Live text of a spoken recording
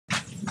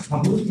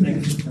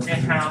they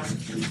have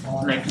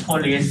like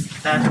police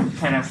that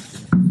kind of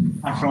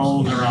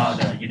patrol around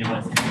the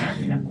university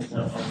area.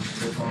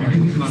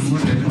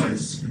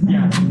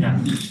 Yeah.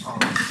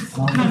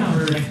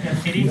 No, like the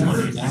city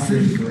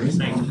police,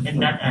 like in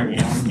that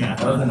area. Yeah.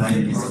 Other than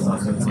 90, so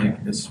it's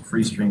like this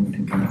free string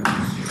and kind of.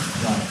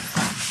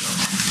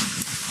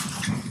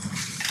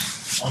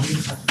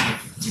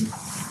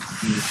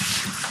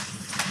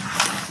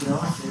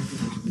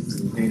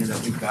 Data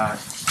that we got.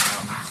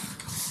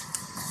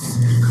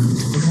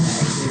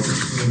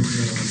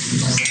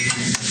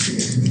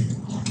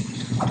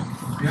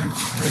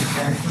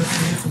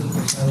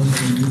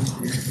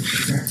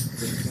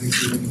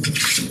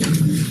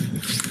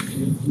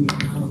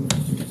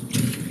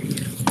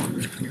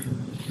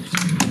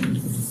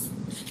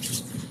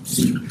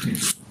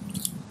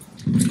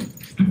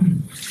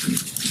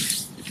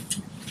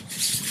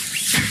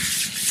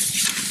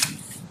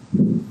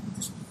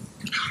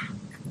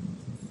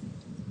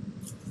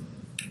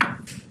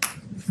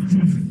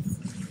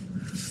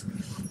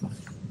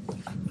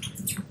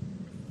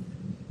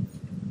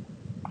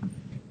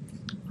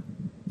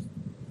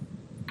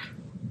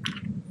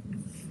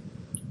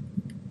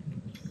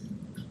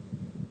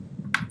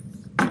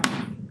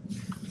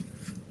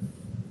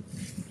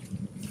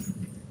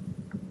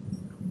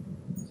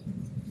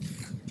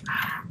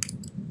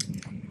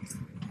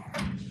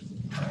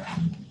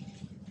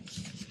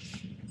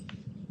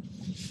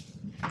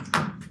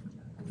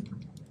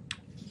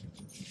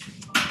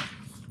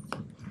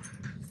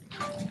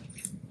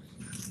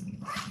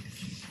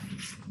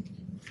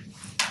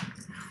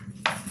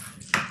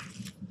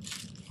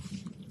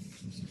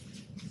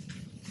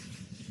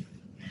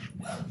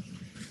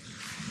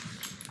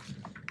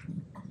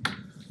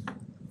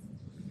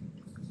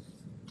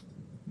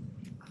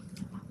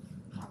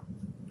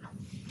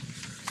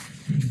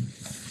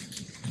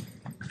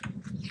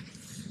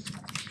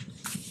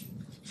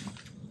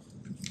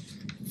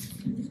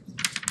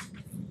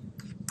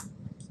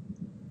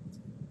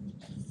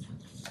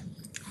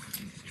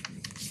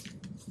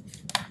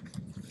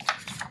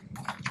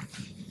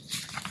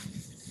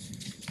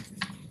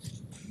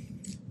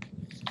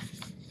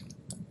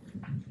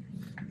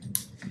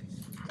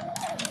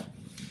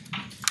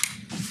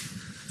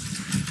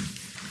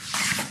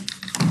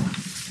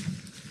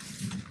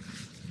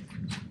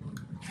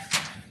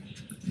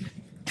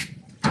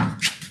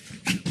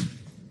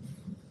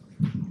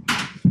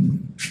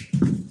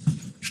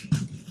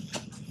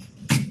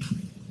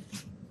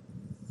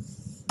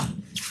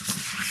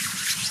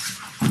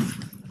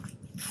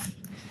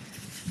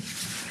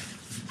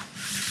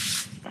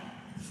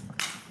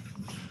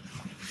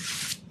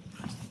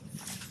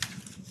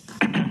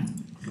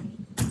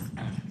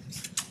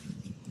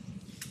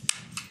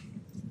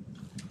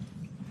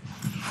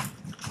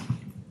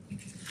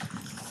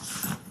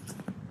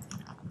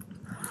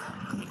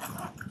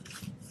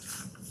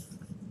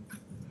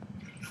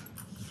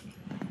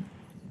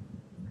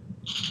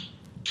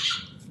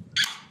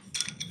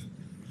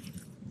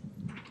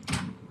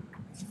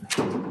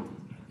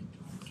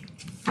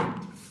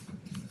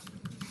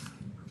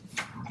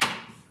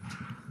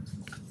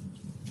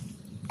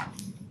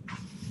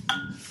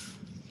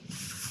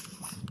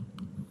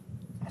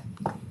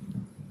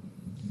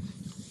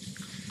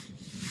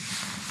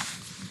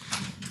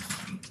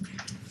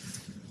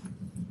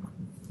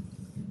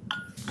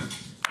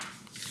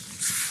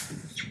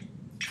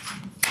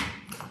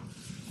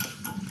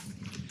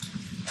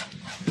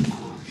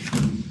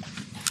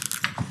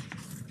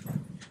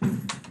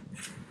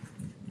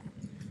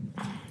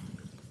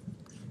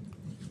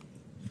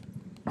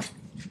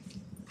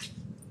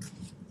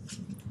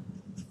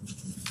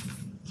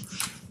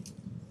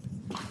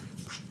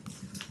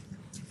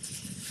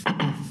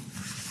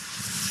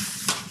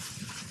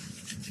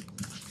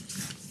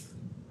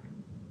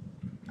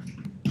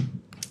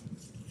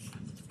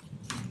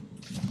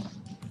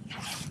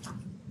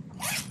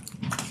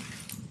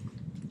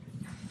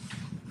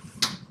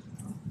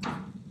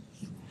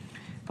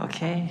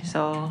 Okay,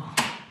 so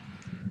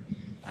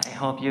I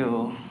hope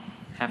you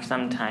have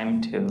some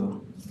time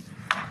to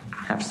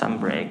have some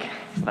break,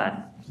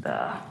 but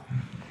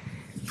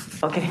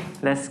okay,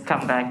 let's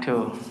come back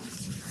to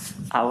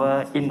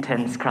our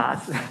intense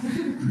class.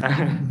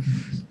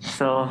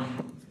 so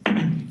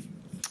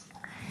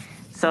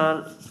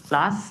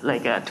last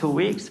 2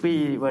 weeks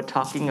we were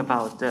talking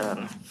about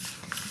the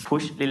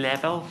push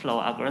reliable flow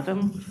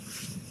algorithm,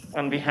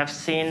 and we have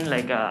seen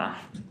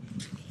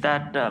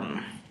that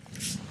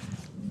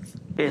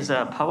is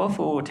a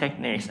powerful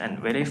technique and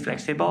very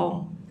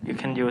flexible. You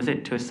can use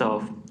it to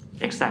solve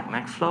exact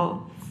max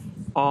flow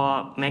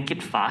or make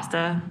it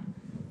faster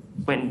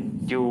when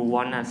you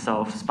want to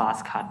solve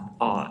sparse cut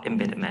or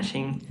embedded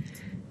meshing,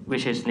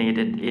 which is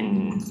needed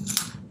in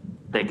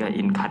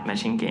in cut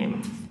meshing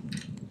game.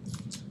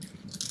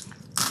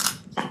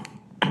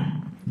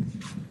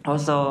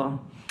 Also,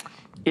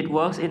 it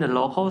works in a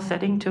local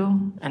setting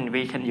too, and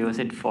we can use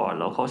it for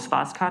local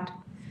sparse cut.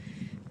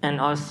 And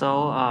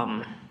also,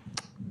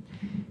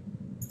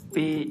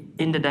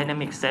 in the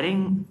dynamic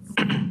setting,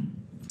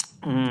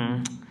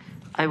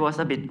 I was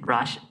a bit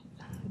rushed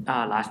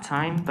last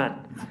time, but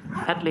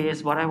at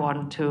least what I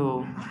want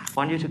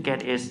you to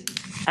get is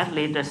at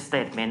least the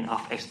statement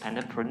of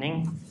expanded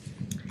pruning.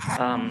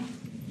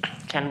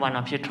 Can one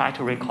of you try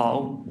to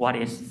recall what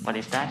is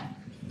that?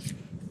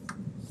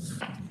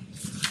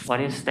 What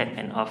is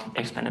statement of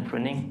expanded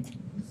pruning?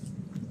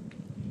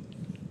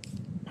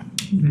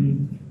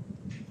 When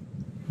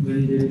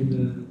there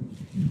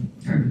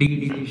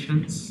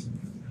de-deletions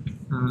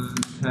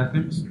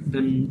happens,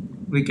 then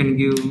we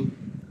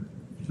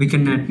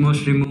can at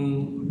most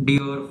remove d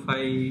over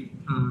phi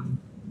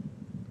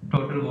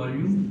total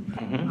volume,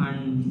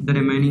 and the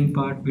remaining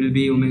part will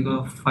be omega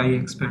of phi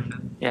expander.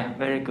 Yeah,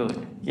 very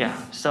good. Yeah,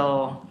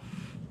 so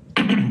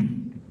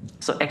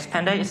so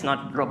expander is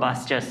not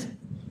robust just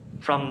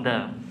from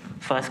the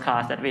first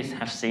class that we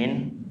have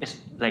seen. It's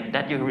like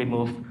that you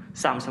remove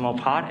some small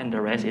part and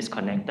the rest is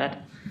connected.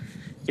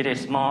 It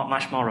is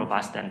much more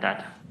robust than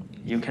that.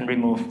 You can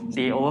remove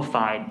d over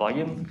phi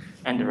volume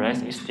and the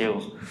rest is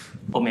still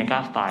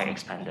omega phi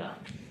expander.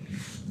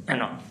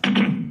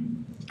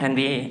 And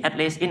we, at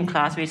least in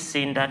class, we've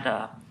seen that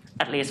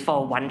at least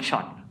for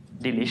one-shot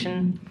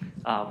deletion,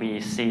 we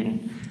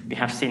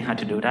have seen how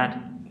to do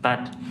that.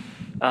 But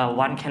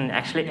one can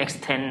actually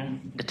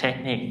extend the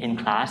technique in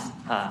class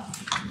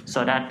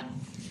so that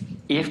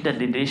if the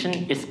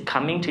deletion is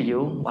coming to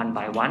you one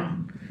by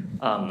one,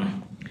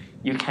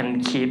 you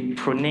can keep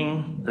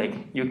pruning, like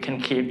you can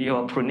keep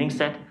your pruning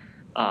set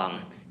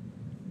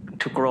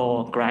to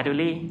grow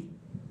gradually,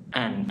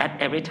 and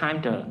at every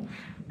time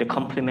the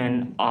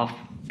complement of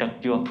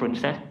your prune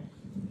set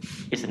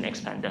is an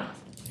expander.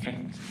 Okay?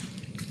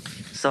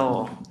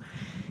 So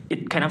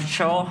it kind of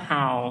shows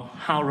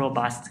how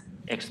robust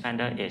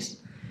expander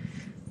is.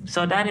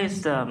 So that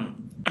is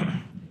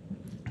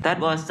that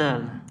was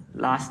the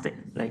last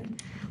like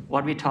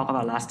what we talked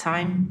about last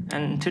time,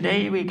 and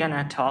today we're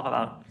gonna talk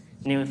about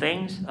new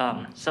things.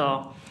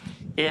 So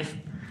if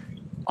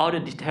all the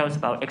details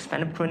about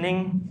expanded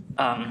pruning,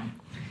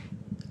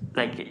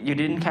 like you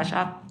didn't catch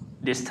up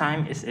this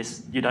time,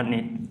 is you don't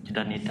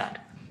need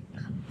that.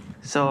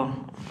 So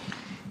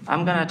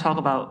I'm gonna talk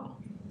about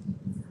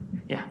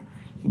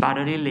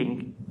boundary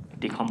link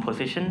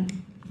decomposition.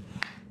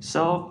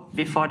 So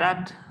before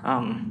that,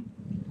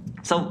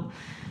 so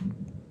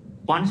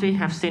once we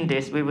have seen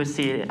this, we will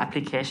see the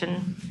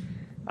application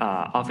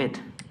of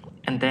it,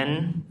 and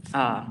then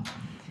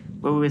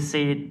we will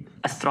see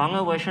a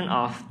stronger version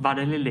of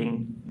boundary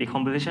link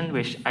decomposition,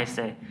 which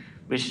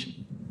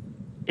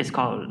is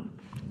called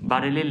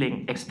boundary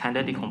link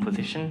expanded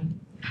decomposition.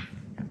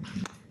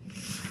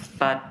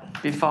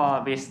 But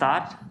before we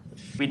start,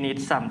 we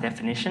need some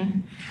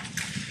definition.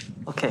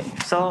 Okay,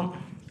 so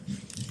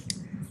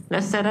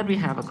let's say that we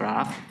have a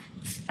graph,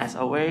 as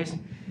always,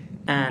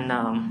 and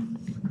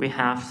we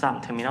have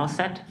some terminal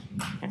set,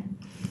 okay?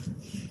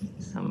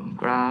 Some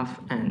graph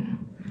and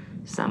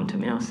some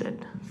terminal set.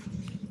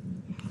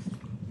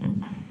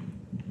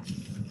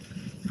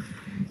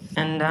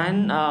 And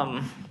then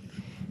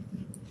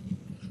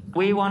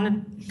we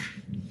want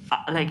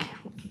to,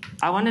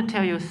 I want to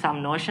tell you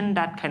some notion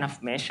that kind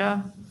of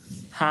measure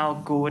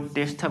how good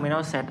these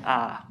terminal sets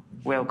are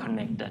well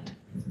connected.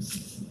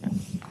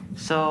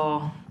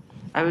 So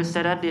I will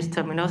say that this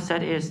terminal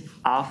set is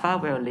alpha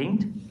well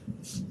linked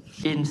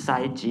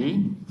inside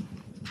G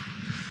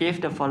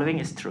if the following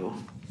is true.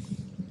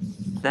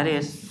 That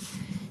is,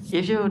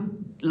 if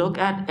you look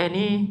at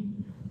any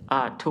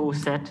two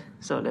set,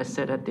 so let's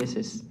say that this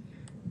is,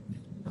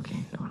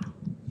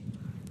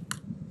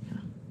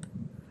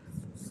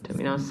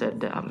 terminal set,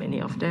 there are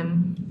many of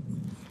them,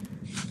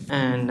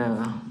 and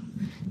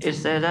I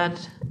said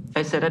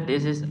that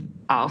this is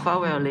alpha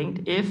well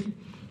linked if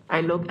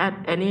I look at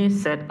any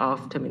set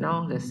of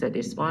terminal, let's say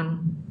this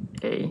one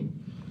A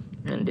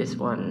and this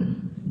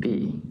one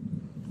B.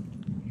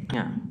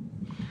 Yeah.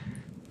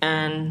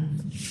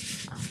 And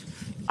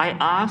I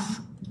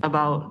ask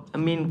about a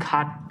mean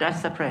cut that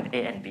separate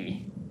A and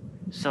B.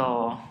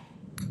 So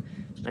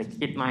like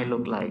it might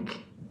look like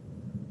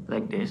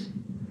this.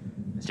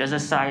 It's just the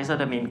size of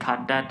the mean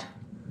cut that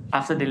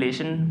after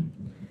deletion,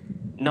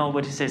 no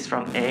vertices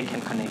from A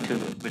can connect to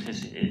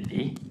vertices A and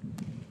B.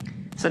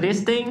 So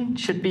this thing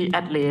should be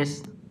at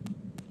least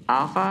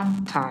alpha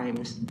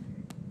times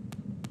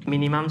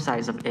minimum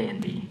size of A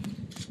and B.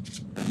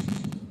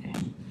 Okay.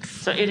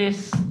 So it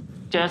is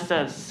just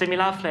a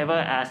similar flavor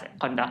as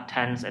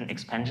conductance and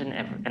expansion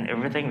and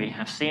everything we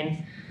have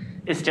seen.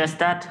 It's just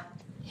that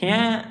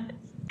here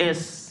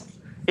is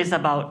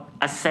about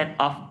a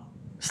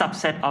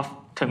subset of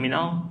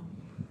terminal.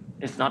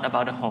 It's not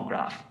about the whole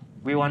graph.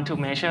 We want to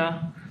measure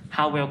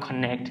how well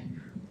connect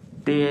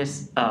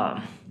these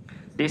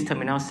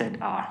terminal sets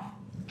are.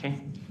 Okay.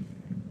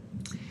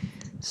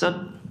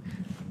 So,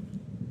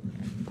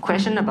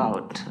 question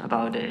about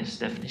this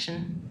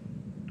definition.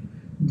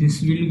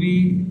 This will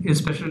be a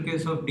special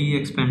case of D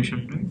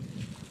expansion, right?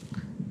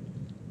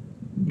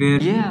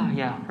 Where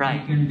yeah,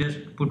 right. You can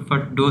just put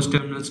for those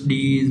terminals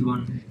D is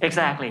 1.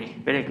 Exactly.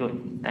 Very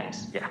good.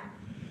 Thanks. Yeah.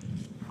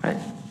 Right.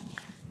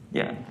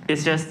 Yeah.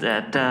 It's just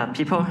that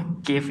people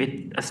give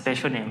it a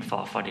special name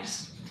for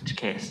this.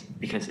 case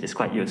because it's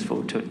quite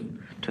useful to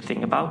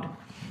think about.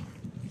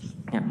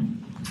 Yeah.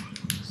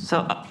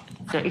 So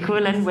the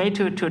equivalent way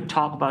to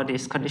talk about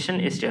this condition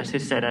is just to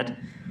say that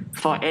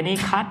for any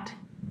cut,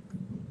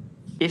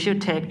 if you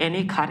take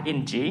any cut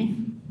in G,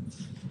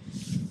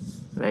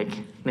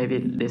 like maybe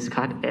this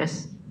cut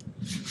S,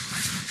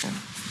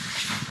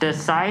 the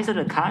size of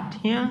the cut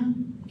here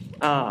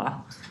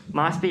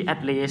must be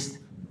at least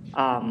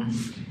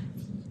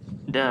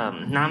the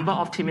number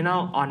of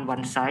terminal on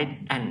one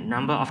side and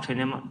number of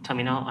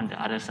terminal on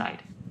the other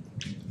side.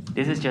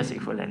 This is just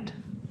equivalent.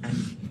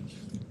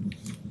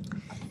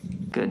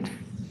 Good.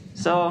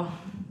 So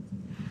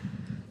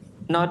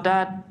note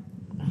that,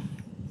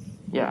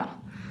 yeah.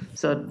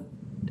 So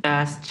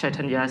as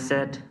Chaitanya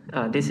said,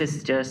 this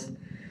is just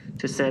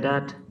to say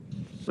that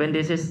when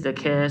this is the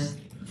case,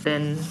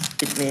 then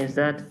it means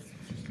that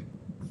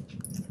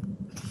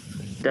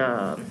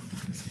the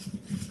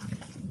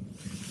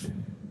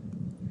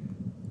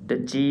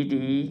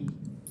GD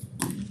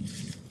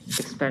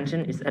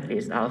expansion is at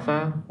least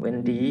alpha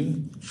when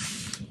D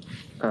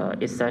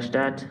is such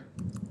that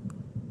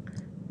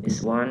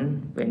is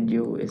 1 when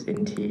U is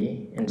in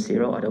T and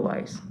 0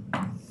 otherwise.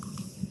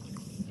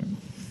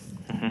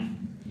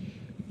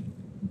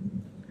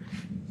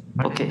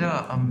 But Okay. in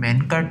the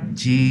main cut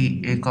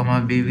G, A,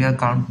 comma B, we are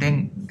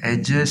counting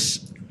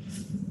edges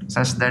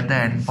such that the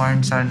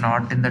endpoints are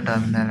not in the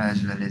terminal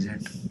as well, is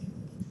it?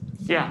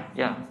 Yeah,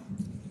 yeah.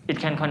 It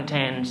can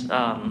contain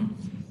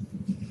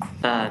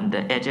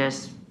the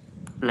edges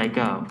like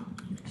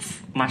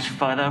much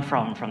further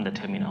from the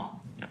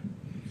terminal. Yeah.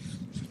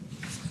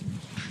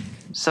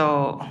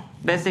 So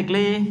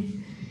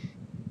basically,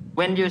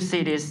 when you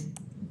see this,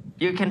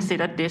 you can see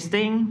that this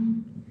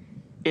thing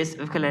is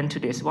equivalent to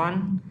this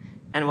one.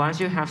 And once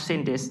you have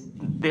seen this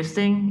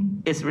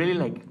thing is really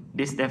like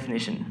this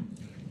definition.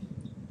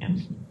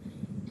 Yes.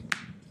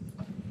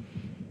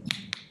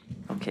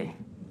 Okay.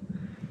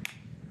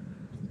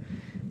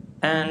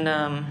 And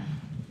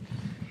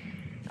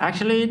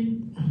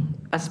actually,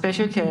 a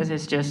special case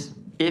is just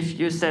if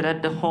you say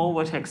that the whole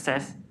vertex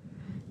set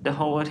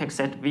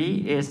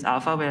V is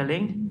alpha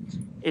well-linked,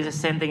 it's the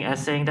same thing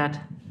as saying that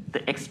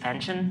the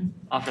expansion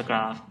of the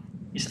graph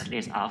is at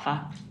least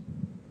alpha.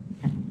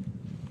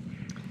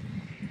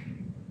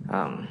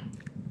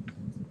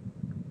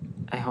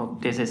 I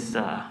hope this is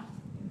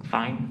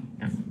fine.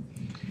 Yeah.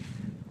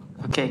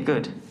 Okay,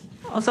 good.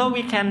 Also,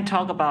 we can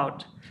talk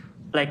about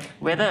like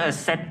whether a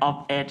set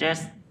of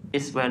edges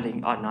is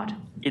well-linked or not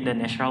in the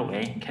natural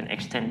way. Can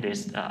extend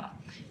this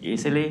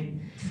easily.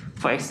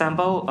 For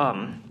example,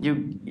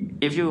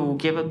 if you're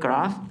given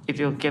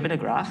a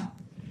graph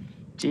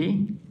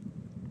G,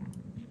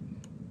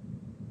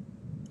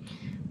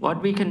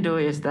 what we can do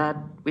is that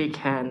we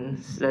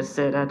can, let's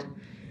say that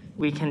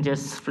we can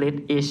just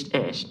split each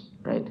edge,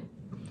 right,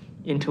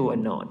 into a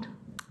node.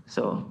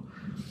 So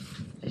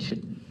I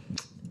should,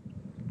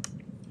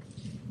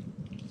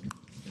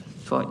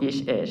 for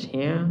each edge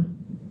here,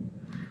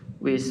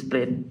 we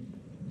split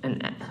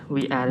and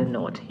we add a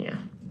node here.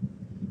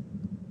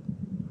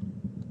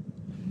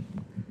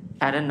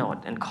 Add a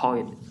node and call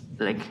it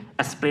like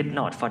a split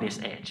node for this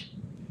edge.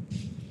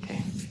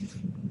 Okay.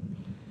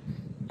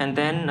 And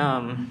then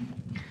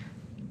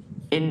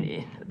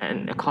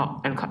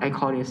I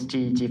call this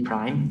G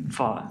prime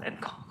for, and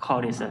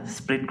call this a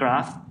split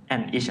graph,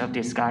 and each of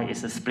these guys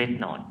is a split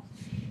node.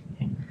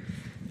 Okay.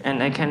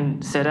 And I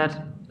can say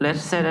that,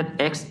 let's say that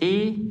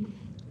XE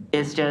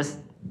is just,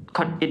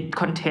 it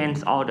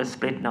contains all the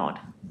split node.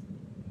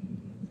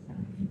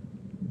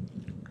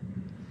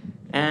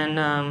 And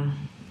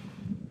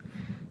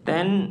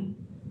then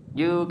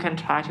you can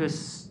try to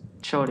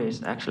show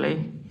this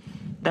actually.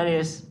 That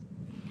is,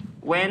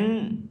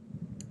 when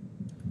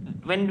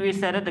we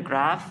set up the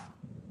graph,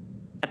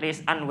 at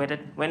least unweighted,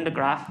 when the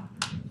graph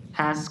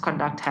has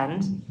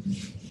conductance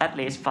at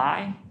least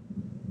phi,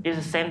 is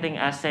the same thing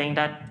as saying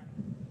that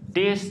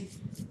this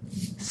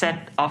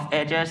set of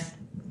edges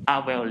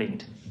are well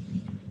linked.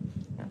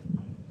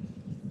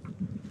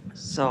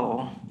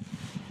 So,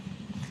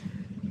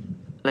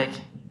 like,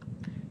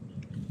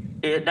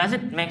 does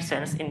it make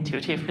sense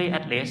intuitively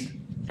at least?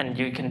 And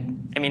you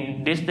can, I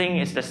mean, this thing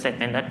is the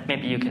statement that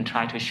maybe you can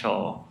try to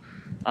show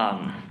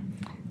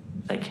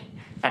like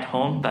at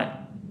home,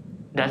 but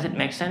does it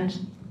make sense?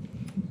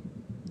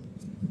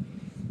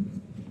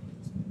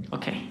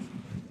 Okay.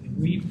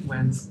 Did we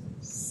once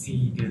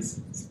see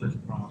this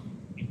split graph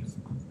in this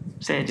class?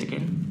 Say it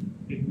again.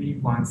 Did we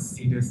once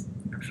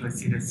actually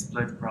see this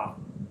split graph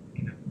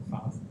in the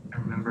class? I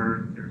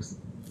remember there's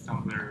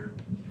somewhere.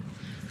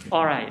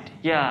 All right.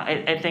 Yeah,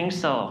 I think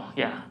so.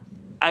 Yeah.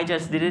 I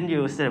just didn't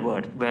use the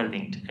word well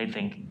linked, I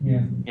think.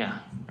 Yeah. Yeah,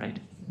 right.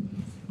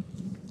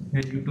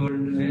 When you told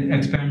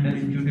expander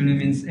intuitively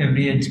means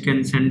every edge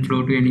can send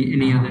flow to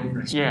any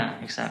other. Yeah,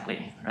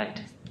 exactly.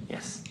 Right.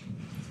 Yes.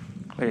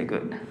 Very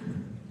good.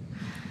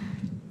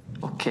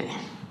 Okay.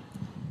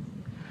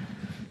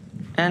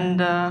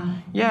 And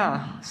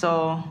yeah,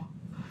 so,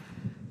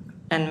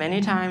 and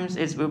many times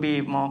it will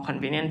be more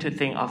convenient to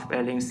think of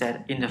well-linked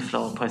set in the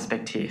flow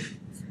perspective.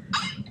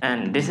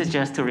 And this is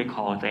just to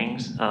recall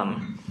things.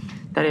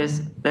 That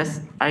is,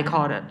 I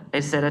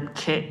said that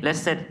K, let's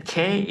say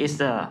K is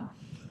the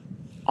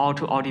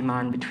all-to-all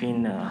demand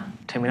between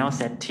terminal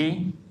set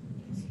T.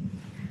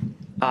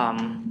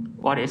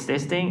 What is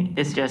this thing?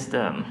 It's just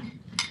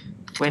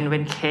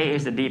when K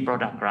is the D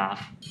product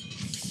graph,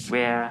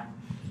 where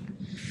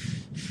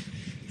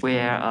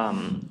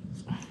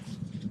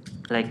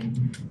like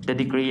the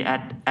degree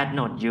at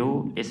node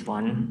U is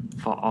 1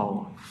 for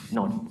all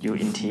node U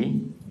in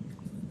T,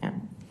 yeah.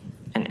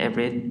 and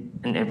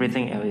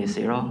everything else is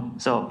 0.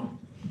 So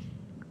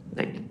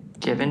like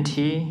given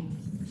T,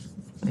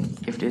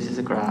 like if this is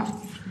a graph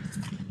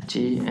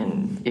G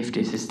and if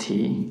this is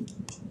T,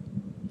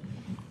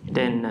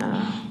 then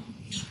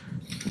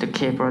the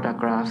K product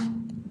graph,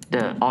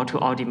 the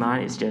all-to-all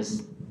demand is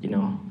just,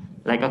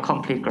 like a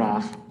complete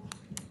graph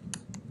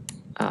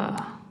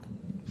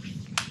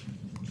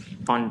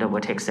on the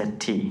vertex set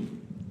T,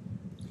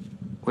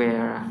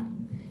 where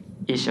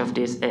each of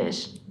these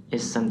edge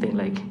is something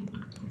like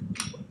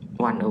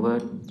 1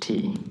 over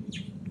T.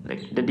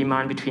 Like the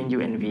demand between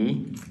U and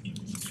V,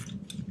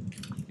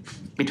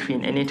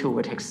 between any two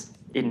vertex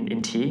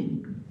in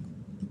T,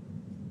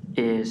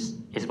 is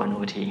 1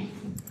 over T.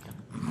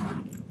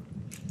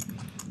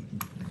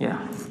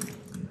 Yeah.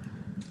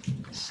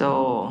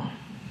 So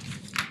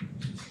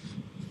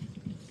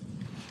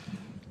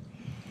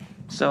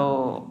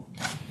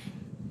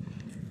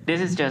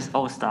this is just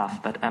old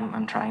stuff, but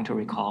I'm trying to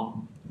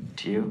recall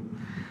to you.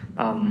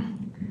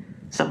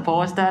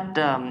 Suppose that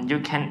you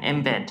can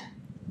embed.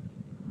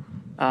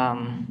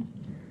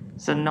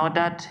 So note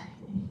that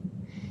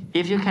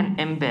if you can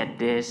embed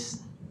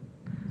this,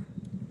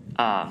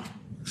 embed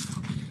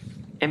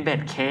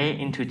K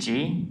into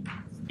G,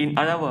 in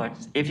other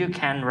words, if you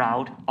can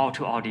route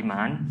all-to-all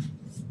demand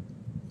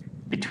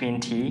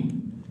between T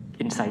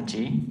inside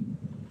G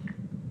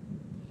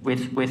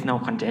with no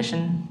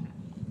congestion,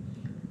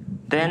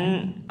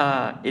 then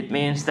it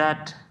means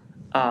that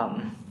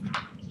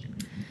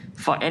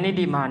for any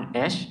demand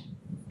H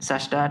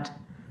such that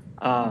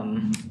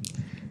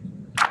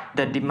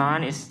the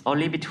demand is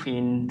only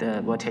between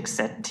the vertex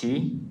set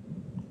T,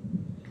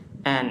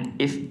 and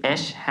if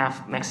H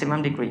have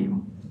maximum degree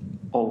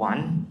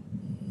O1,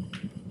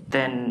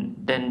 then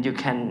you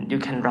can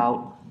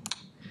route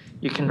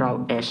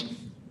H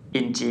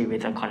in G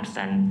with a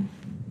constant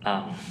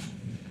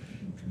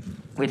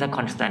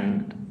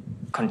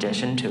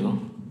congestion too,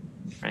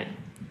 right?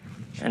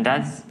 And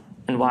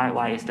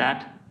why is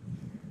that?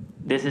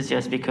 This is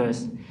just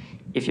because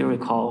if you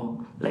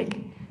recall, like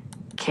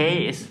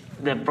K is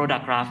the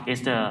product graph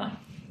is the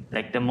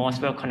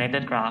most well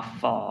connected graph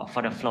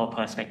for the flow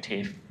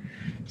perspective.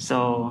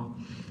 So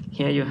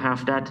here you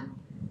have that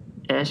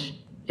H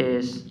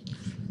is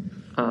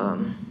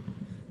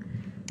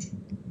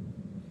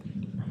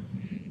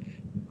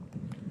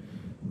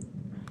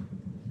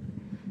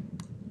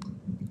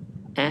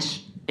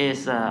H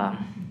is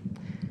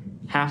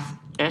half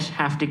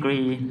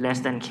degree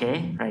less than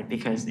K, right?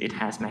 Because it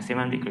has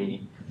maximum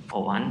degree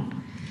for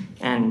 1,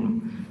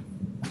 and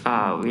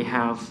we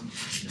have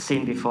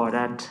seen before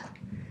that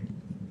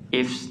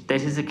if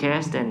this is the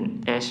case,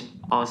 then H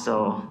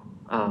also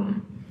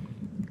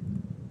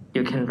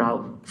you can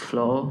route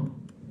flow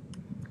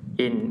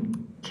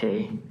in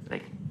K,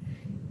 like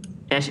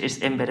H is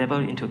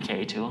embeddable into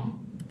K too.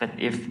 But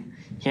if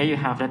here you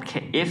have that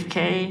K,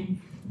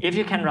 if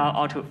you can route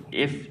auto,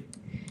 if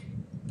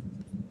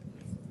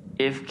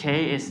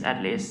K is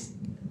at least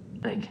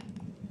like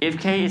if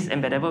K is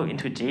embeddable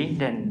into G,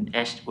 then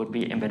H would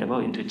be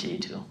embeddable into G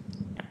too.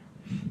 Yeah.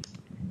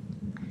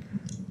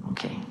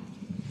 Okay.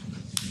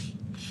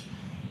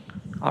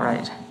 All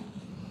right.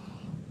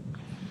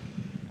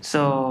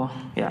 So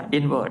yeah,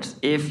 inverse.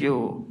 If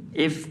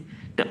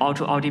the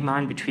all-to-all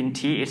demand between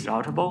T is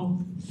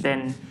routable,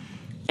 then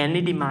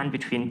any demand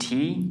between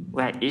T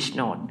where each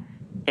node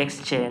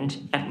exchange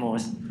at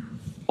most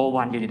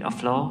O1 unit of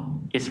flow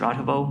is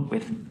routable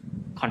with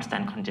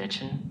constant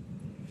congestion.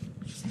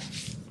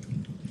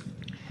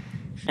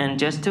 And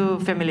just to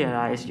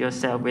familiarize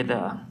yourself with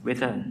a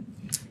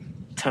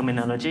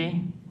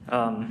terminology,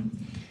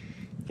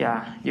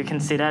 yeah, you can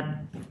see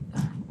that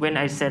when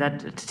I say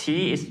that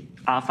T is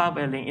alpha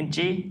valuing in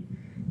G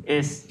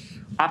is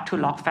up to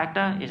log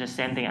factor is the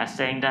same thing as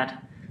saying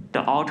that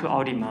the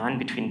all-to-all demand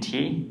between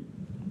T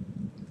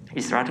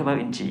is routable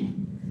in G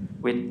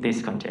with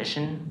this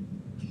congestion.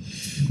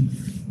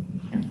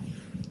 Yeah.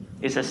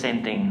 It's the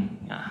same thing.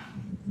 Yeah.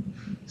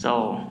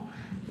 So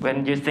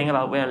when you think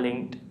about well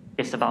linked,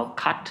 it's about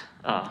cut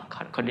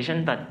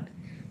condition, but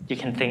you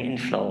can think in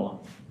flow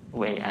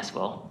way as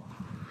well.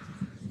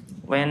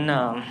 When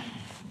the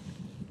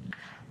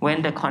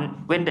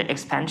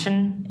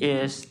expansion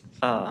is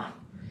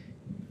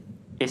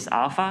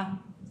alpha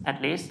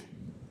at least,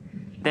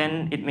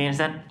 then it means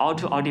that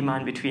all-to-all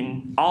demand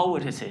between all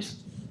vertices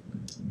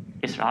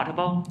is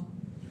routable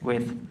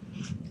with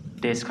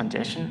this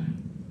congestion.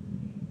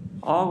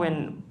 Or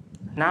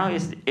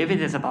if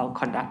it is about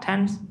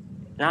conductance,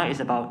 now it's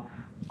about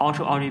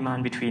all-to-all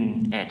demand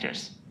between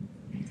edges.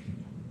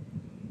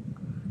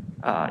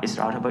 is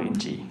routable in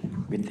G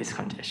with this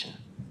congestion.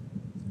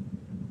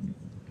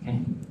 Okay.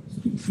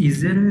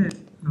 Is there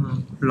a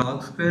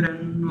log square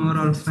n or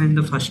alpha in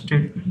the first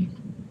statement?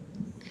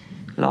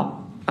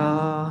 Log?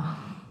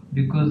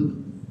 Because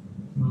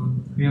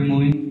we are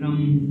moving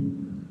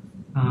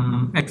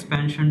from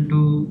expansion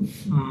to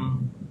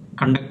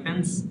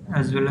conductance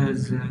as well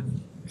as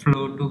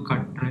flow to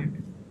cut, right?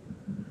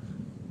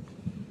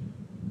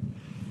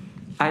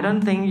 I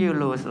don't think you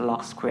lose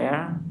log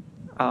square,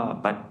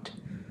 but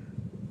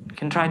you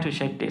can try to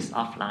check this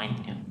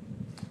offline. Yeah.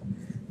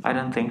 I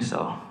don't think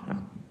so. No.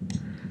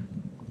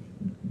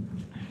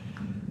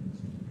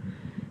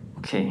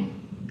 Okay.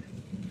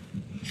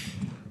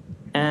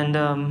 And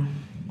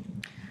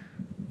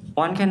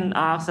one can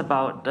ask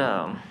about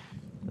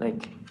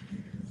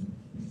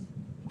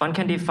one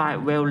can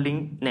define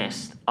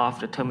well-linkedness of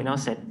the terminal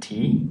set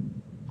T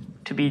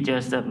to be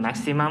just the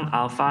maximum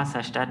alpha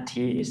such that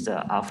T is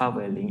the alpha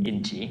well-linked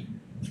in G,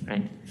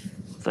 right?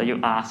 So you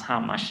ask how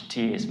much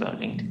T is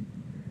well-linked.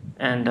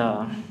 And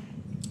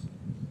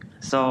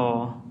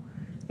so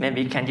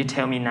maybe can you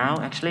tell me now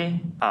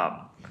actually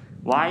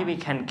why we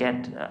can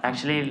get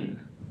actually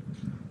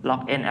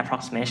log n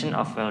approximation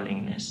of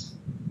well-linkedness?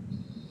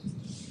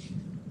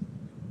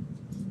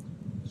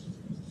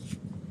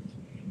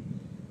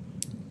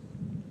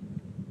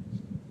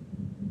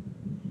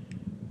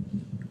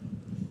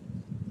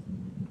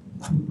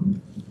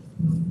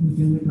 We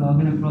can get log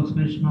n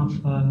approximation of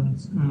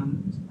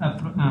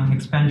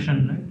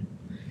expansion, right?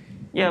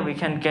 Yeah, we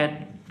can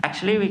get,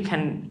 actually we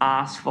can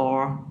ask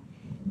for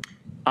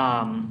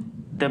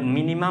the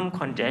minimum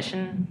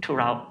congestion to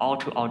route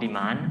all-to-all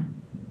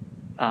demand.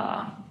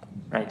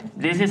 Right.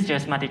 This is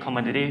just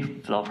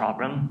multi-commodity flow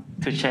problem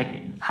to check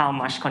how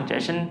much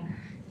congestion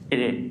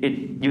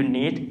you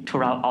need to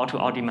route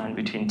all-to-all demand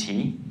between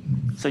T.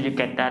 So you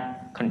get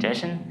that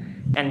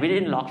congestion. And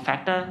within log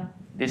factor,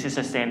 this is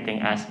the same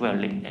thing as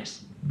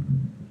well-linkedness.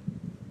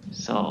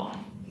 So,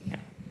 yeah.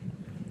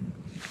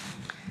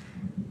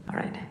 All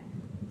right.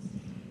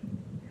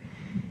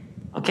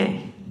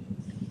 Okay.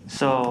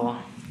 So,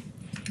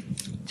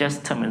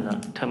 just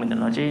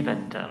terminology,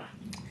 but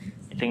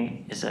I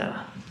think it's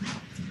a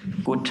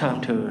good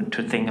term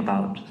to think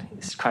about.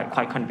 It's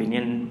quite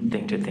convenient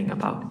thing to think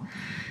about.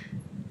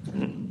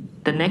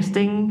 The next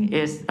thing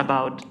is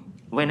about,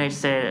 when I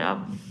say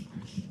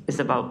it's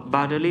about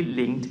boundary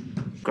linked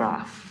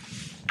graph.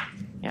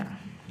 Yeah.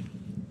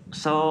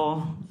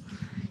 So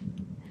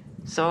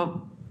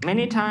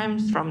many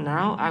times from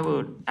now, I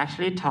will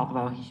actually talk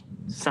about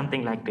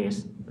something like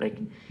this. Like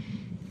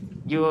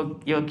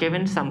you're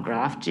given some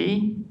graph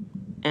G,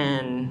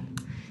 and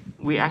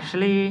we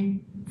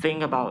actually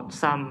think about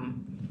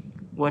some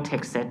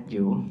vertex set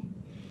U,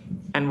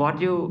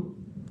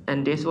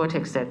 and this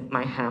vertex set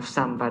might have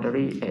some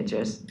boundary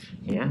edges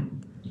here,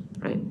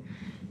 right?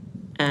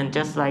 And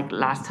just like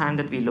last time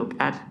that we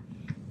looked at,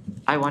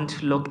 I want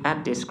to look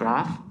at this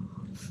graph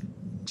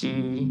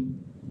G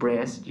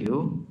brace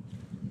U.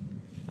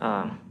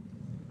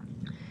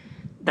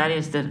 That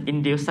is the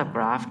induced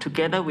subgraph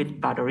together with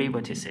boundary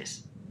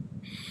vertices.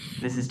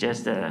 This is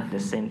just the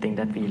same thing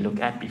that we looked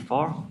at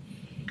before.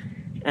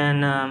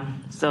 And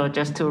so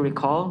just to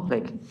recall,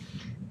 like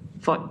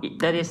for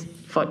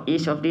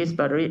each of these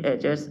boundary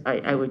edges,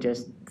 I will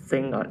just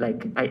think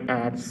like I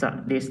add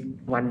this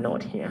one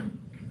node here.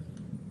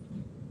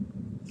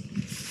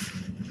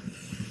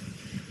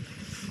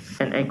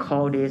 And I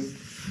call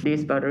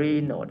these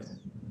boundary nodes.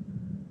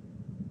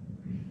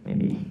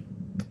 Maybe.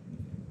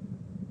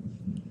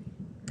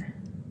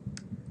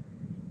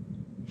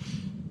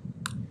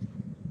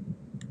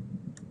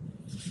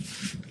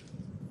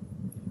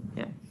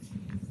 Yeah.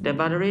 The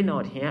boundary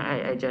node here,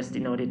 I just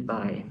denote it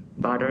by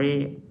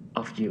boundary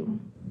of U.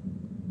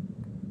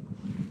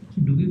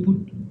 So do we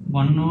put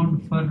one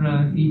node for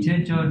each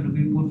edge, or do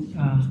we put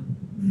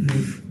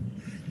like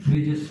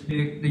we just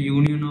take the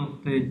union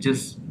of the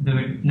edges, the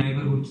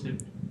neighborhood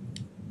set?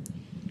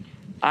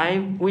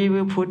 We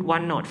will put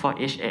one node for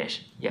each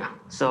edge. Yeah.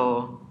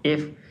 So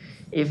if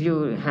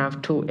you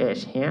have two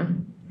edges here,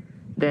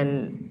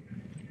 then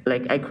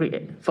like I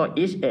create for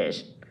each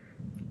edge,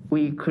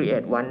 we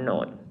create one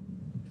node.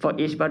 For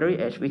each boundary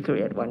edge, we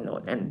create one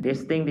node, and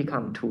this thing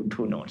becomes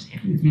two nodes here.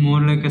 It's more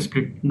like a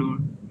split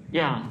node.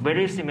 Yeah,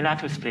 very similar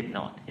to split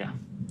node. Yeah.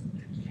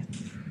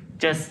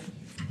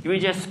 We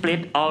just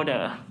split all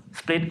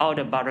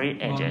the boundary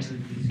edges.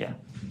 Yeah.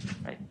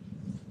 Right.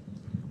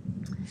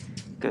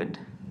 Good.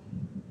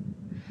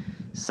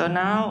 So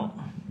now,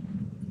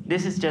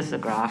 this is just a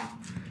graph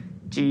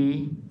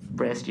G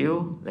brace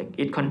U. Like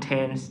it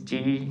contains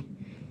G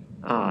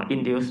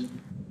induced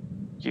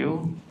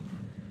U,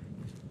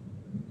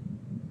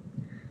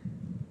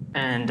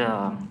 and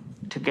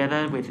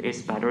together with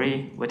its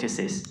boundary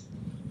vertices.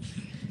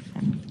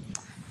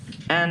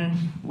 And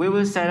we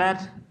will say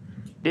that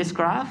this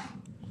graph,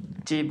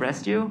 G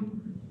brace U,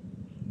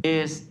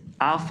 is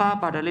alpha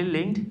boundary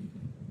linked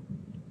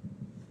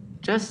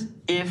just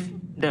if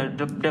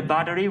the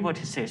boundary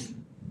vertices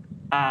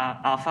are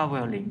alpha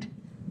well linked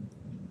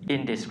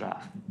in this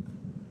graph.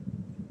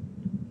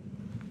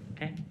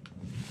 Okay?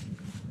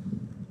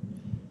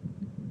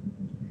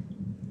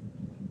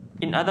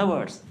 in other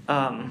words,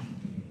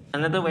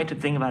 another way to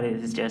think about it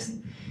is just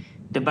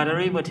the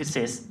boundary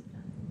vertices.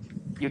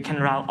 You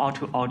can route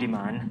all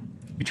demand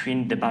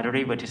between the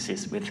boundary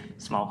vertices with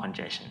small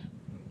congestion,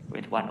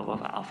 with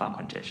 1/alpha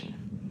congestion.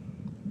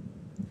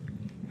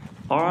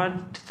 Or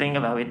to think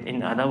about it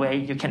in another way,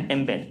 you can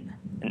embed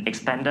an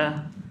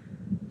expander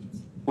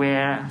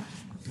where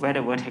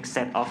the vertex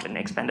set of an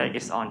expander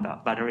is on the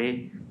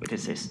boundary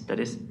vertices. That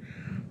is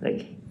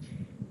like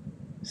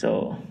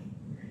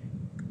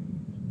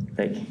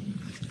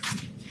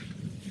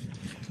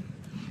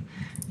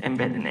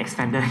embed an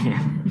expander here.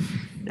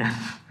 Yeah.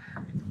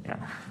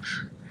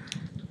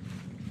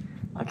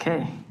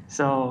 Okay,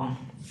 so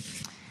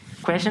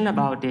question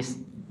about this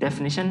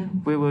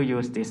definition, we will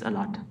use this a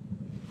lot.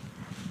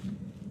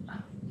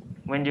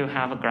 When you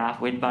have a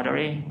graph with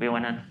boundary, we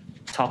want to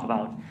talk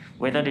about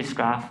whether this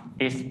graph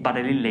is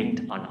boundary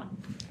linked or not.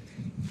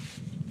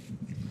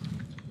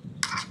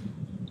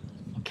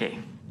 Okay,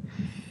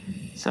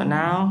 so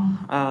now,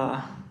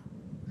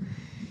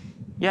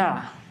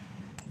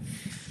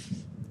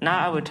 now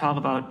I will talk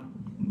about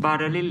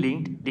boundary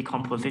linked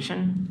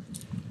decomposition.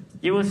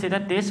 You will see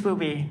that this will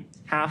be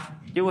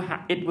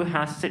it will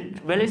have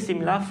very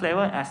similar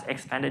flavor as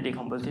expanded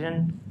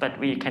decomposition, but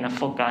we kind of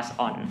focus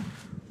on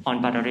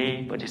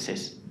boundary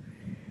vertices.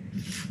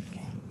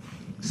 Okay.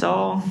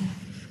 So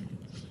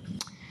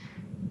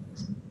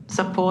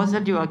suppose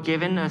that you are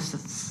given a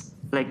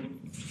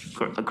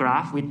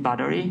graph with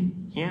boundary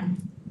here,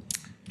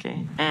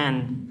 okay,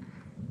 and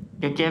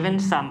you're given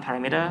some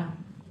parameter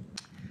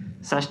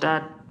such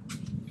that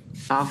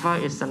alpha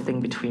is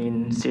something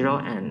between 0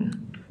 and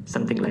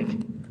something like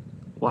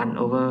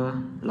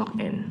 1/log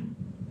n.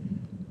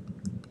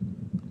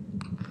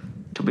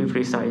 To be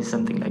precise,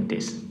 something like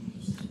this.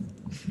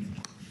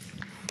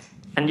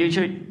 And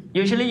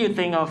usually you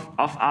think of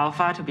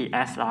alpha to be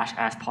as large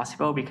as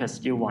possible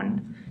because you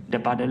want the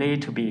boundary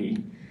to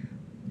be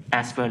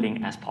as well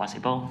linked as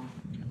possible.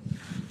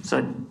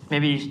 So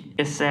maybe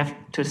it's safe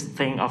to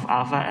think of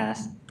alpha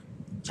as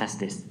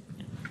this.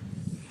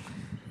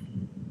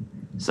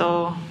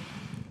 So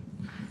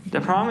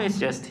the problem is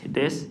just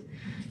this.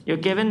 You're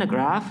given a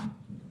graph,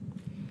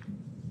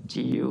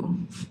 GU,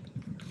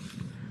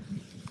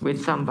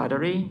 with some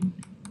boundary.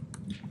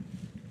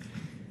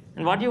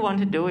 And what you want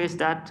to do is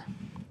that,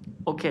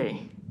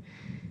 okay,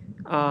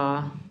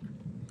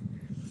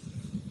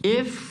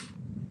 if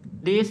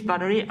these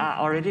boundaries are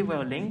already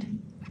well linked,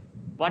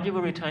 what you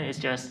will return is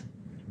just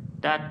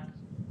that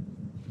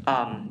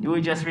you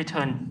will just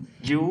return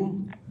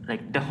U,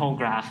 like the whole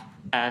graph,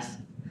 as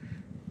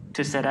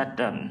to say that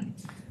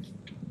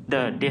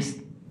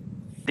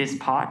this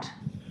part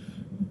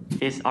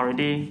is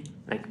already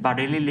like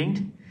boundarily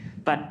linked.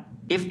 But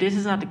if this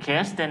is not the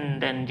case,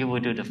 then you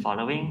will do the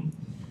following.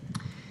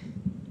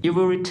 You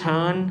will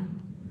return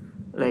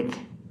like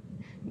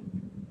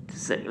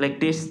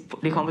this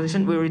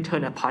decomposition will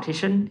return a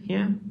partition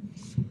here,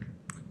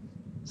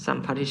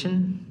 some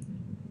partition,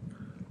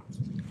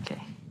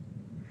 okay,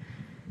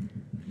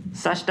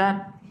 such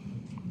that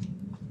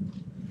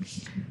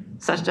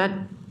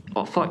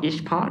for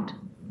each part,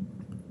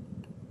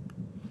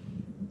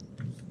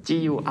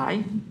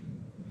 GUI,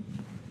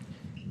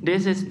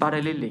 this is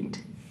boundarily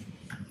linked.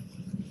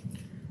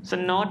 So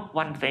note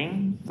one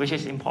thing which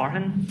is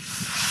important.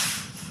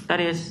 That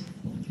is,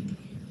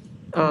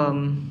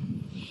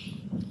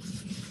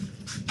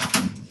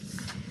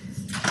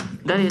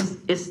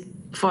 is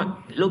for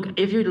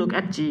if you look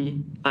at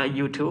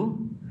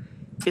U2,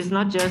 it's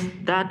not just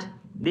that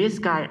these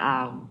guys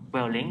are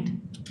well linked,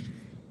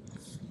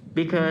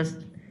 because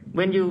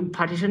when you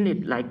partition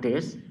it like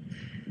this,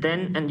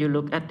 and you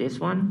look at this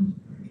one,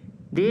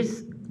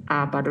 these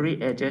are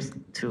boundary edges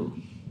too.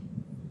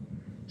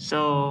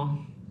 So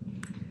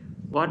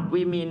what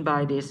we mean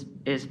by this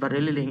is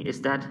boundary link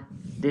is that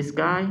this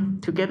guy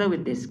together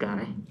with this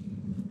guy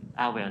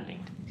are well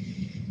linked.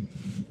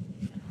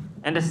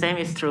 And the same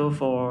is true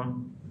for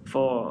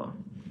U1.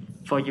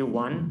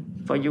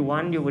 For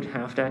U1, you would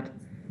have that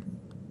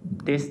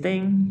this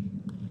thing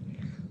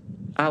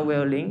are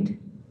well linked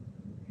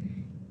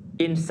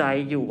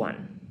inside U1,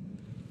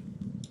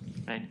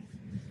 right?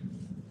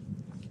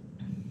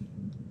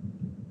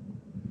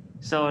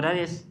 So that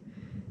is,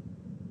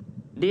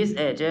 these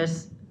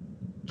edges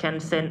can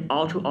send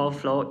all-to-all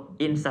flow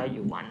inside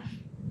U1.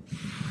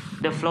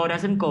 The flow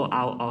doesn't go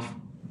out of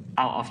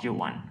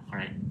U1, all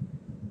right?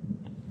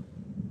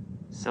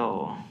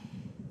 So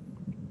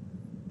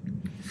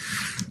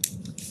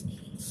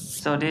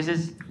this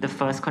is the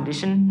first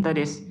condition. That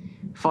is,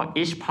 for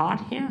each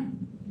part here,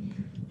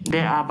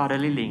 they are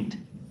boundarily linked.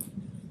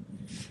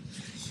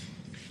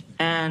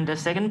 And the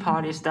second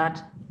part is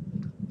that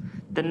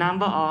the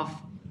number of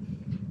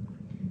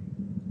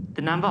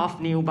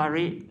new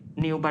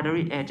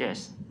boundary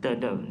edges,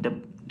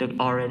 the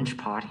orange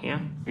part here,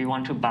 we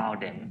want to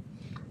bound them.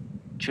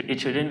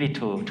 It shouldn't be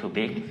too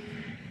big.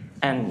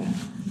 And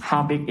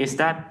how big is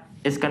that?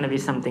 It's going to be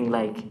something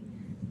like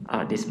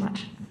this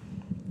much.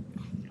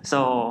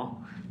 So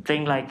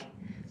think like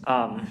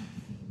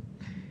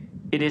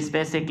it is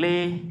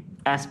basically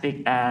as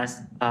big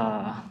as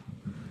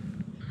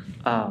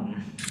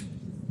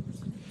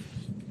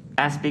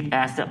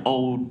the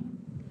old.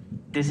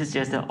 This is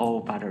just the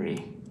old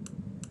battery.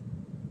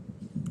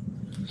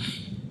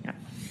 Yeah.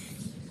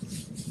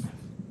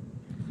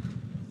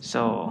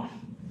 So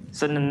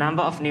the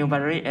number of new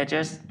battery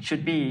edges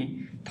should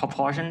be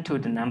proportional to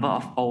the number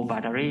of old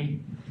battery,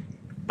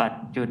 but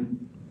you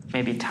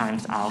maybe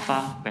times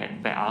alpha,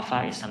 where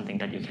alpha is something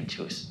that you can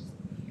choose.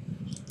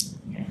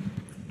 Okay.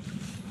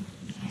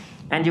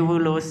 And you will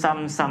lose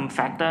some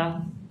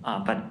factor,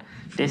 but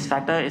this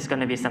factor is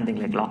going to be something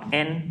like log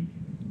n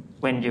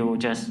when you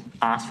just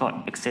ask for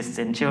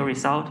existential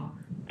result,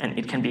 and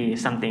it can be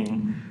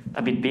something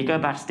a bit bigger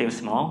but still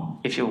small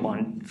if you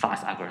want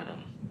fast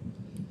algorithm.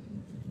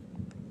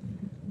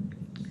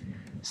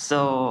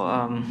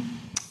 So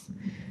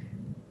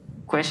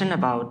question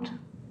about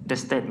the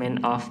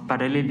statement of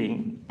battery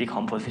link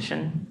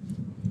decomposition.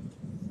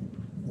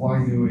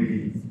 Why do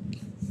we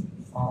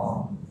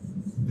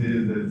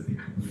do the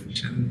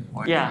decomposition?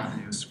 Why Yeah, can't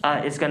we use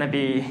it's gonna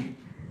be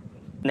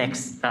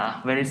next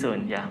very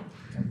soon. Yeah,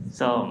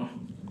 so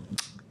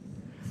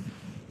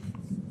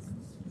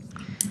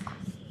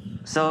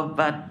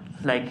but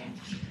like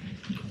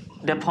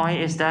the point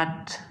is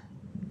that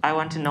I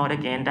want to note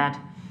again that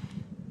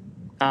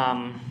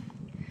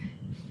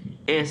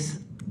is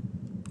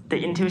the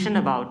intuition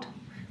about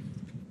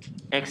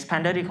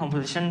expander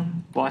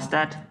decomposition was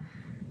that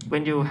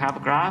when you have a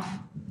graph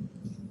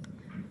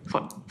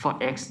for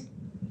x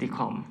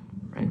decom,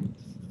 right?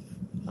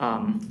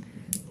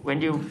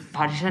 When you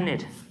partition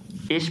it,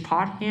 each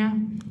part here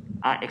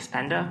are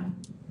expander.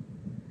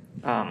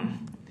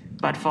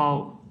 But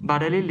for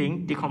battery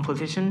link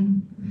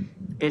decomposition,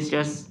 it's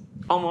just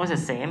almost the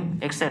same,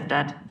 except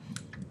that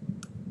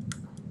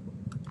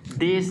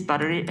these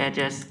battery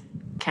edges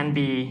can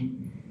be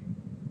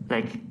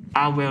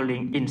are well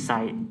linked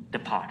inside the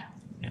part.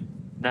 Yeah.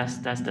 That's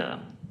the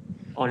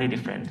only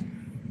difference.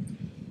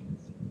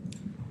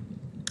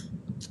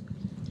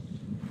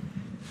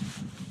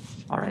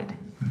 All right.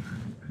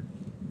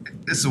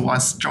 Is one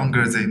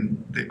stronger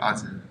than the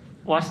other?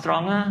 What's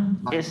stronger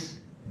is,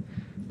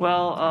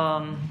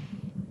 well,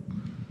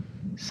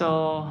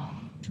 so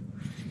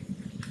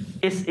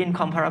it's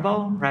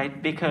incomparable,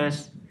 right?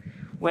 Because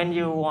when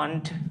you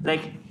want,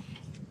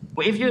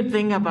 if you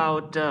think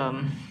about,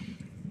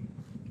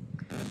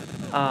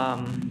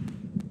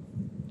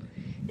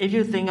 if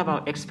you think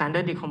about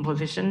expander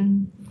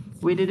decomposition,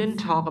 we didn't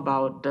talk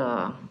about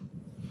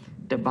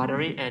the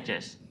battery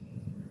edges.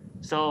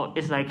 So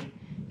it's like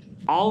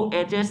all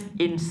edges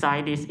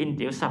inside this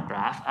induced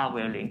subgraph are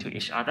well linked to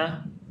each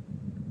other.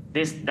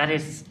 That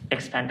is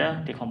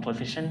expander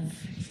decomposition.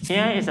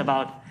 Here is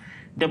about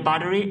the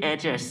battery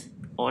edges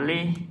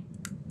only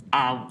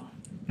are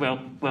well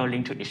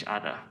linked to each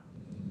other.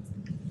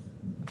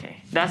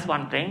 Okay, that's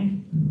one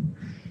thing.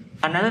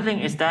 Another thing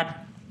is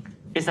that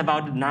it's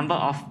about the number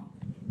of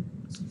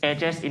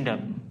edges in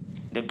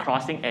the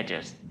crossing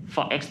edges.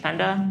 For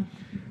expander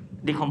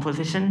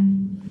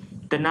decomposition,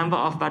 the number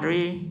of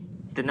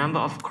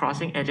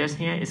crossing edges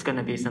here is going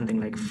to be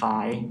something like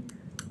phi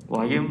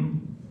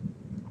volume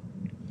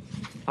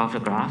of the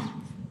graph.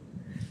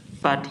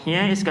 But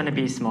here it's going to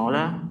be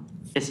smaller.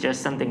 It's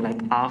just something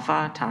like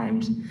alpha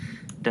times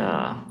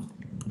the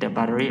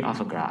battery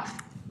of a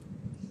graph.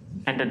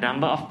 And the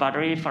number of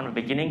battery from the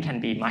beginning can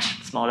be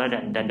much smaller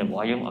than the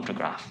volume of the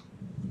graph.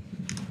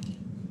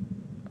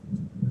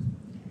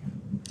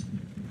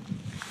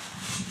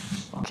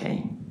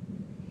 Okay.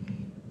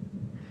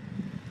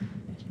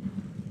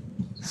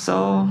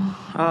 So,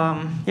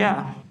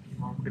 yeah.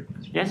 One quick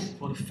question. Yes?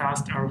 For the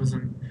fast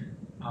algorithm,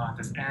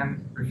 does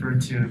n refer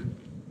to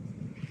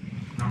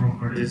number of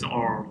vertices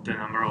or the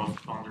number of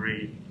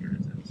boundary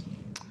vertices?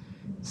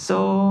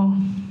 So,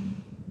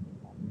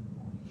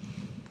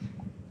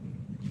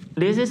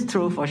 this is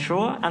true for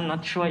sure. I'm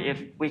not sure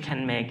if we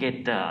can make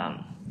it the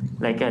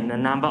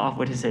number of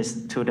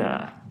vertices to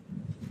the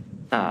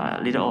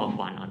little of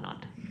 1 or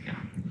not. Yeah.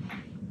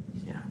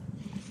 Yeah.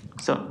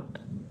 So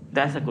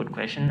that's a good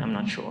question. I'm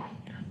not sure.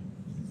 Yeah.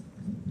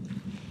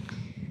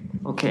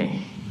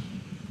 Okay.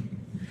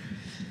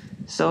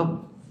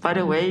 So by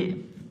the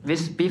way,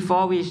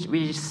 before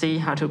we see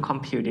how to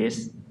compute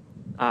this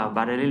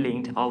battery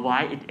linked or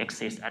why it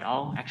exists at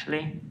all,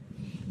 actually,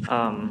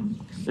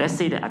 let's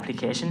see the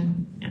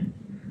application. Yeah.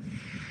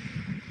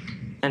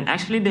 And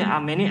actually, there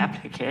are many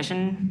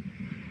applications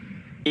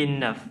in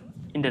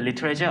the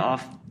literature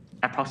of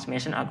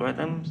approximation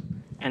algorithms,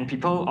 and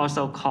people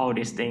also call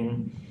this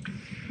thing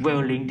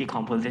well-linked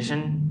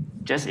decomposition,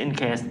 just in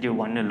case you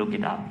want to look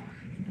it up.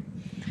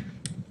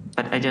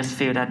 But I just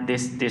feel that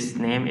this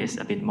name is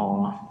a bit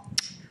more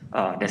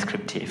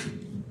descriptive.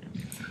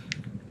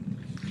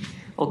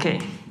 Okay,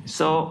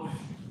 so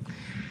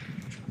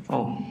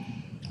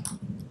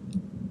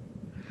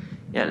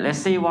yeah, let's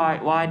see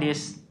why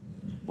this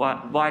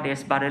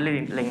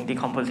battery link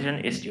decomposition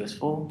is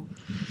useful.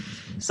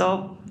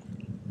 So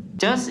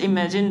just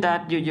imagine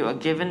that you are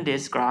given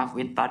this graph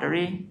with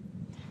battery,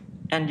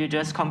 and you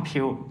just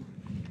compute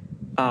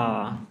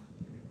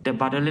the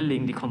boundary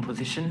link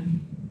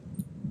decomposition.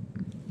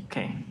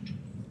 Okay,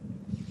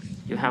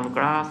 you have a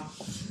graph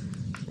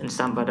and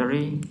some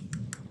boundary.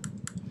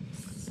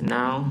 And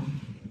now,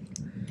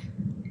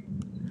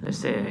 let's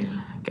say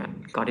I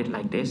got it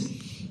like this.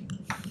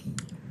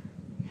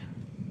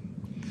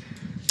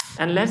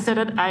 And let's say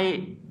that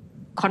I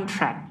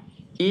contract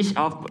each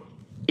of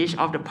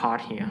the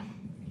part here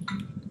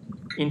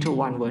into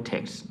one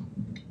vertex.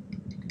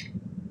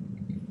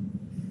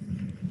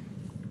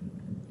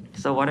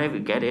 So what I will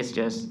get is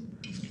just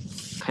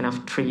kind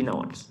of 3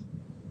 nodes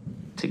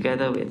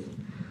together with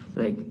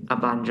like a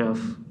bunch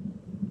of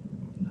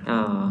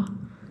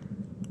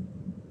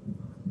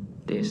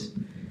this,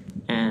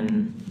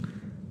 and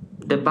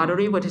the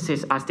boundary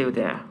vertices are still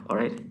there. All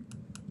right,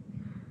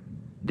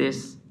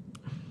 this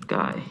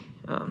guy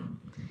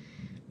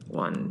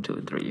 1,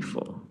 2, 3,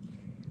 4,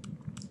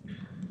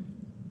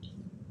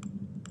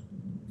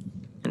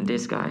 and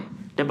this guy,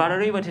 the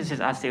boundary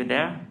vertices are still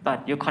there,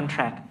 but you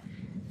contract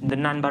the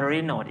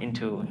non-boundary node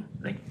into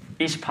like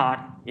each part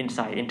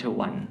inside into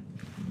one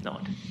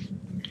node.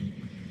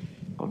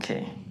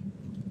 Okay,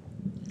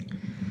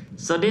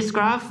 so this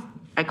graph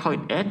I call it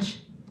edge,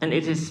 and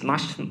it is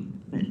much,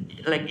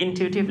 like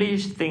intuitively you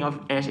should think of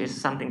edge as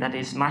something that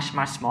is much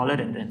smaller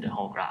than the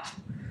whole graph.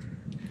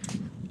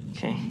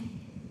 Okay.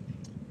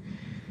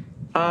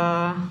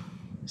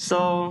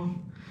 So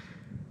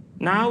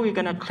now we're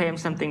gonna claim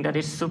something that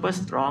is super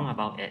strong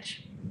about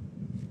edge.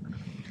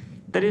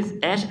 That is,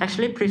 edge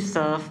actually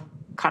preserve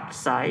cut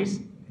size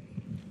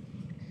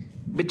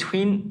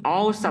between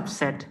all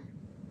subset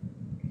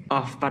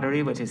of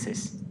boundary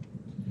vertices.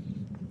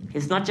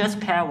 It's not just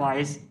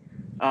pairwise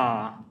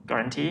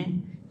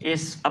guarantee.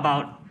 It's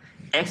about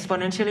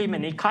exponentially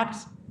many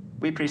cuts.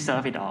 We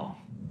preserve it all.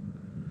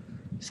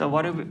 So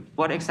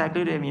what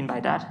exactly do I mean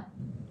by that?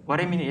 What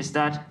I mean is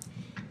that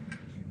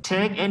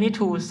take any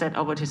two set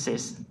of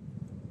vertices,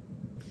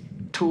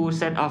 two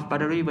set of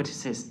boundary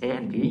vertices A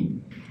and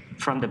B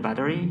from the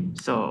boundary.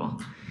 So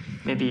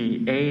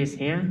maybe A is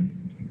here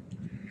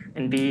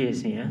and B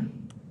is here.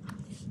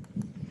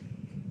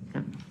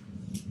 Yep.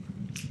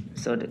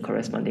 So the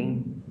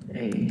corresponding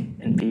A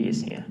and B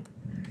is here.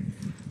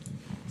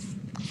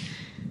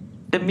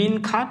 The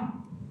mean cut,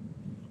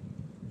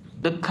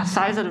 the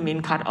size of the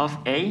mean cut of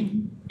A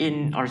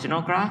in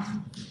original graph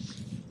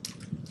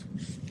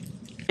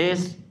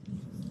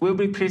will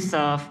be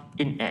preserved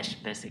in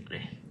edge,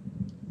 basically.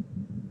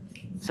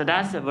 So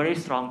that's a very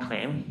strong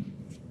claim.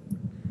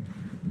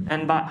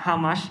 And but how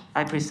much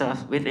I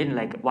preserve within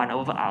like 1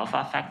 over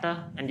alpha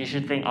factor, and you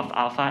should think of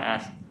alpha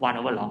as 1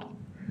 over log.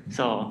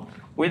 So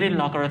within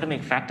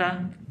logarithmic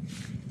factor,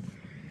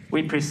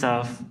 we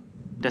preserve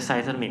the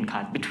size of the mean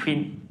cut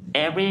between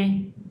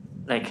every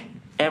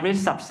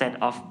subset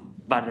of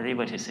boundary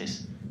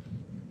vertices.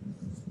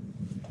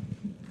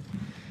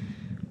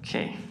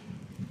 Okay.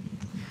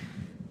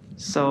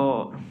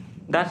 So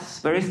that's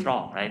very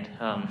strong, right?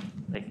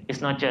 Like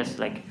it's not just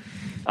like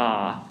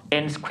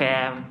n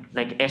square,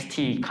 like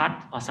st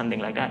cut or something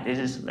like that. This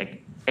is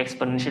like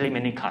exponentially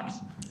many cuts.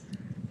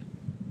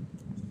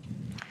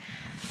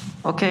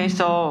 Okay,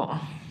 so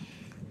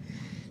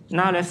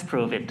now let's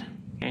prove it.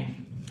 Okay.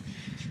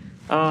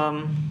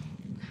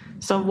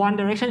 So one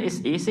direction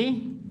is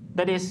easy.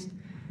 That is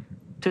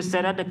to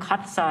set up the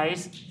cut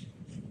size.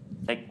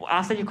 Like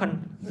after you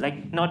can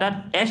know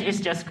that h is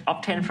just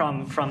obtained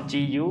from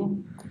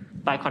GU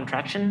by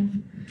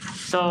contraction.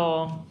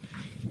 So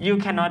you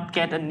cannot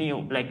get a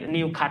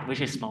new cut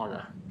which is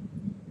smaller.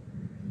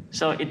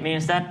 So it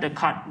means that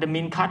the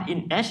mean cut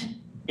in h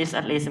is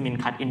at least the mean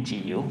cut in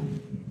GU.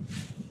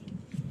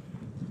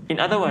 In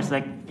other words,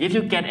 like if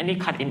you get any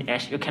cut in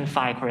h, you can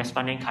find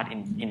corresponding cut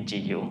in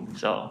GU.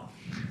 So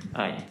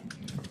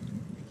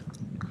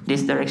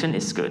this direction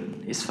is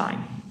good, it's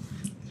fine.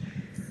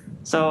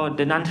 So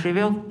the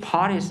non-trivial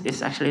part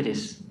is actually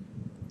this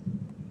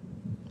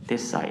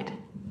side.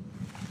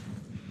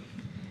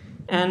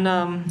 And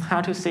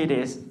how to see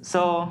this?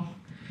 So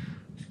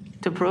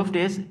to prove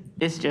this,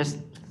 let's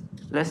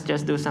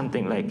just do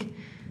something like,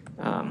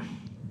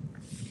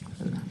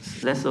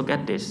 let's look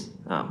at this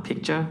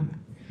picture.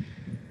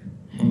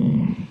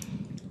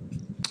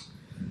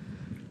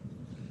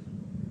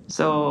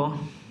 So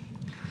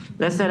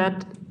let's say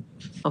that,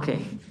 okay,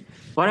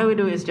 what I will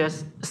do is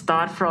just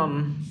start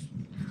from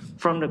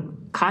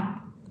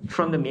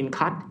the mean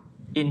cut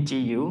in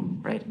GU,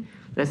 right?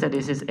 Let's say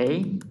this is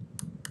A,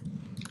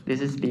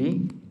 this is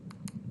B,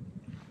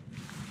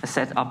 a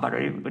set of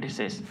boundary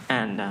vertices,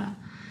 and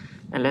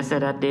let's say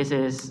that this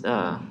is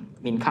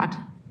mean cut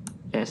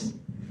S,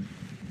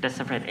 that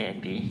separate A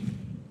and B.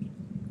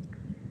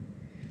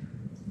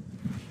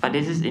 But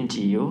this is in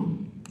GU.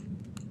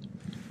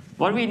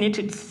 What we need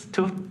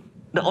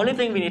the only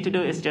thing we need to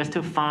do is just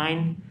to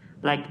find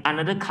like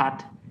another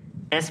cut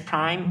S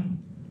prime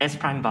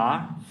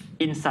bar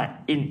inside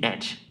in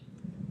H.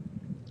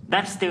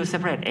 That still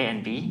separate A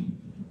and B,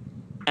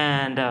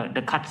 and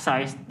the cut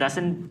size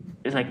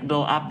doesn't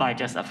blow up by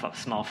just a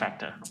small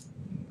factor.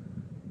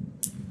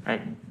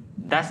 Right?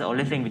 That's the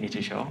only thing we need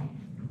to show.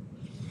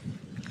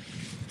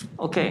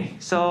 Okay,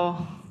 so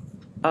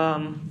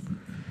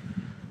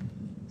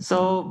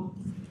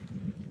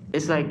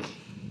it's like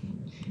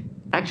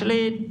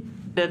actually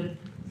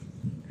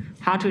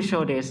how to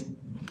show this.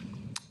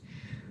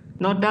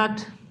 Note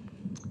that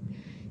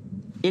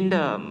in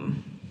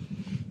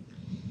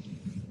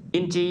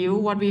GU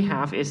what we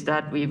have is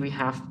that we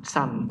have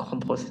some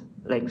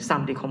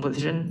some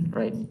decomposition,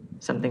 right?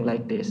 Something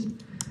like this.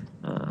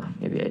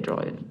 Maybe I draw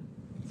it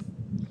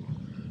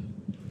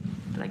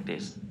like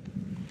this.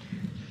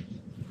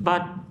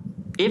 But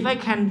if I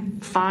can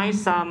find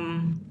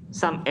some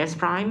S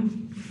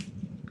prime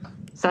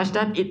such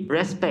that it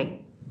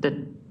respects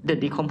the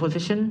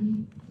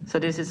decomposition, so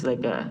this is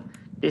like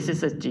this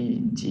is a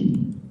G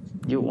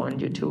U1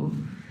 U2.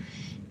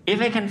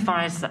 If I can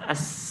find a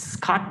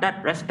cut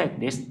that respects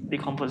this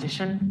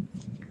decomposition,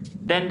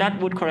 then that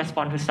would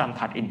correspond to some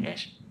cut in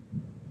H.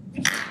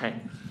 Right?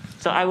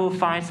 So I will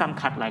find some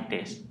cut like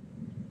this,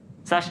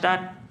 such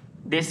that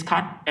this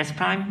cut S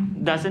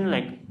prime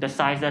doesn't the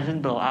size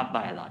doesn't blow up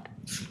by a lot.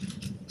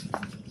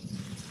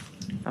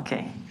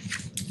 Okay.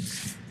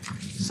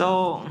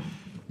 So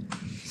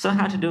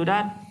how to do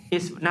that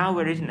is now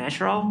very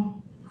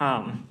natural.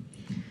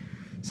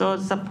 So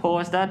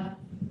suppose that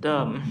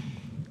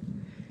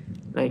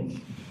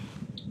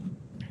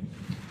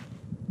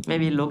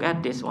maybe look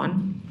at this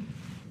one,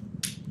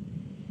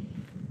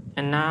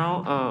 and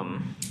now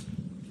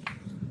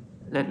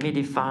let me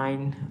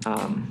define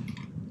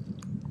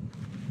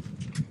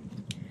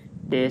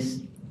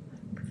this.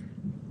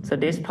 So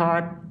this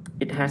part,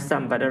 it has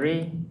some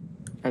battery.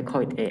 I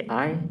call it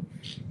AI.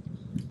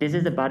 This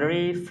is the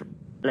battery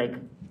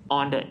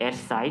on the S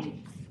side.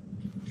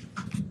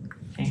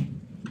 Okay.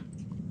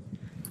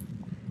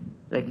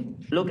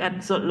 Look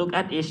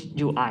at each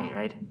UI,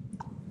 right?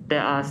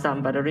 There are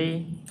some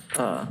battery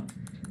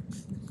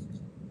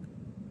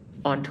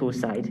on two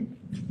sides,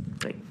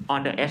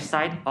 on the S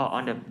side or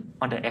on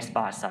the S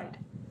bar side.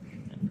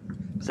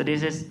 So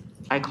this is,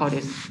 I call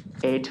this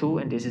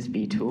A2 and this is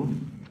B2.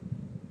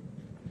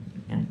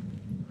 Okay.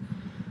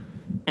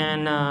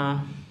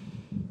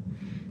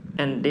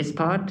 And this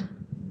part,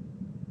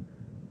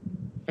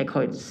 I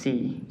call it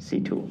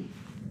C2.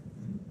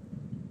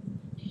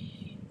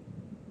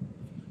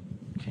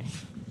 Okay.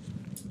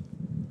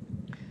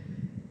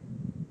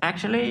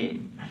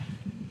 Actually,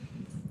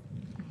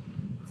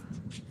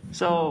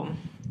 so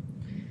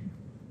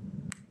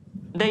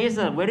there is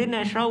a very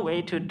natural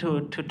way to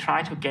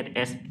try to get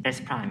S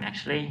prime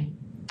actually.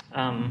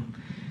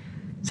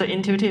 So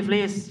intuitively,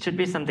 it should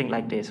be something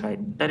like this, right?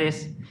 That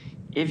is,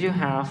 if you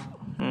have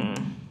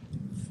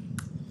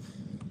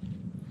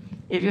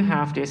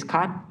this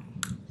cut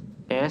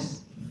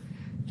S,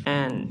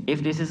 and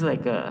if this is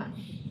like a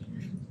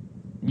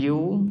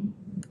U,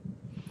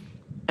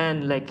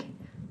 and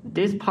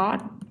this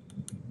part,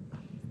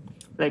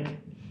 like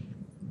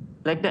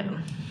that.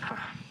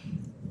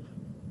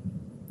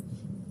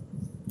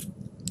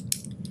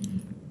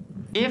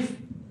 If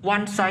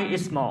one side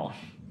is small,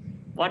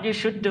 what you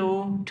should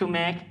do to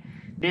make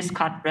this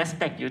cut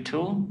respect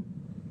U2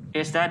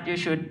 is that you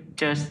should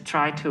just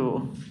try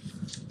to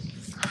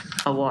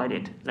avoid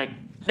it.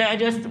 There are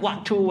just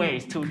two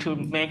ways to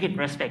make it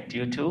respect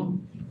U2.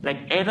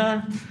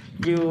 Either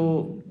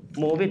you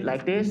move it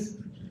like this,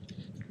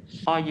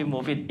 or you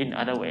move it in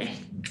other way.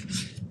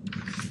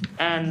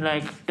 And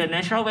the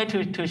natural way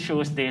to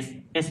choose this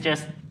is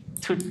just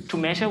to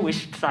measure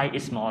which side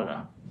is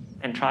smaller,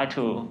 and try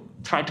to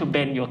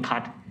bend your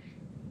cut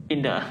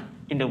in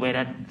the way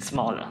that's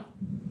smaller.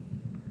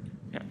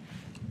 Yeah.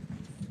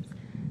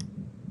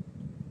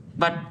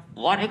 But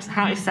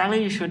how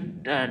exactly you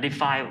should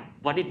define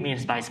what it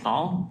means by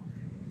small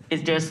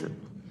is just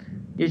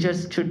you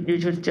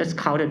should just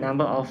count the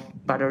number of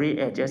battery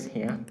edges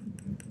here,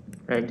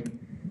 right?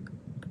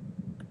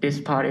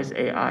 This part is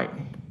AI,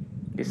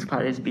 this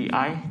part is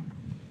BI.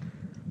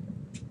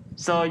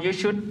 So you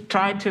should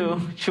try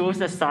to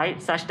choose a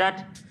side such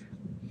that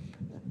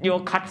your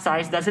cut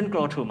size doesn't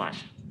grow too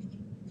much.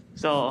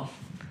 So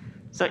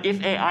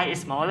if AI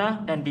is smaller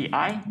than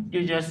BI,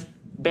 you just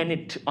bend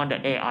it on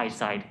the AI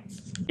side.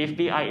 If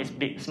BI is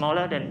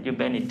smaller, then you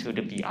bend it to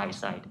the BI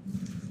side.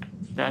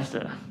 That's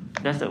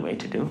the way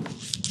to do.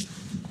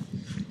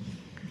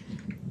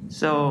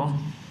 So,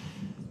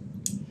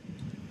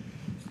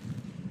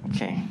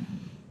 okay.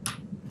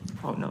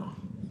 Oh no.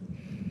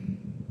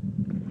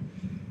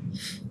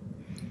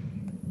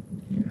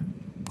 Yeah.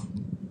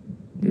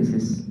 This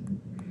is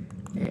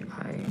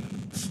AI.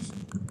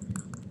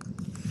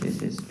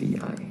 This is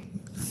BI.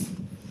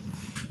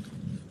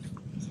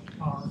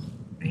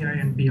 AI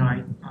and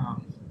BI,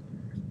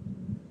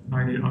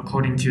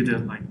 according to the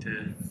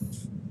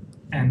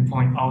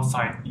endpoint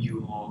outside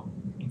you or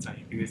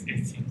inside, because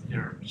it seems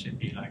there should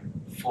be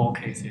 4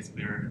 cases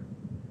where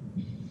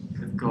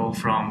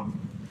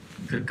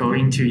could go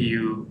into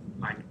you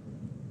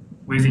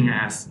within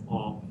S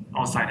or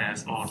outside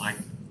S, or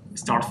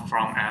start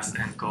from S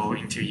and go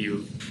into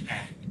you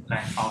and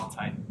then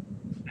outside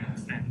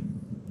S and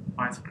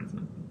vice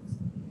versa.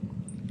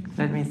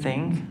 Let me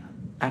think.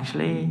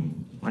 Actually,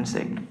 one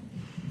sec.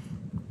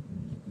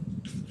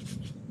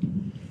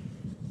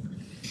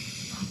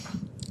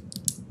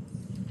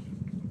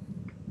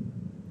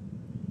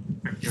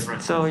 irrational.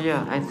 So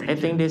yeah, I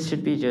think this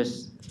should be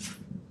just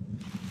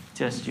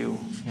you.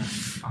 Yeah.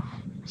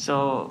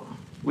 So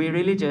we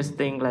really just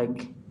think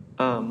like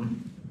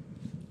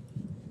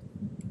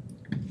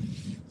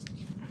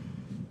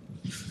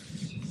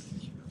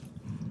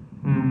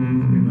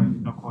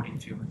according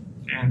to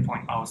the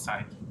endpoint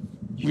outside.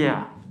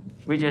 yeah,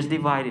 we just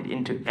divide it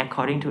into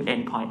according to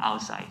endpoint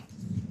outside.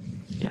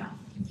 Yeah.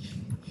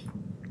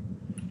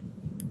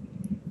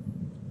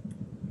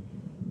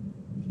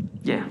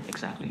 Yeah,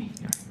 exactly.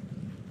 Yeah.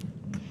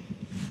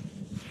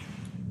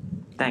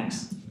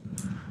 Thanks.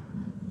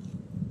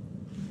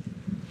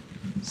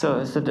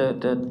 So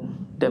the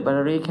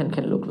battery can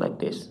look like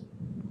this.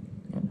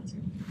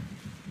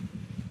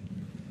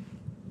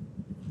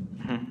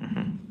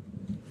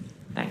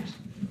 Thanks.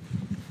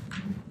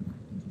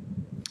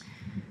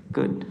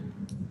 Good.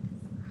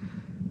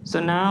 So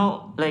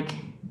now, like,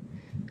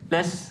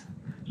 that's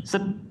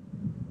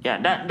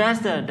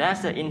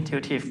the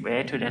intuitive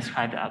way to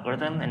describe the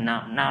algorithm. And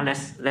now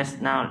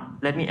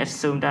let me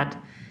assume that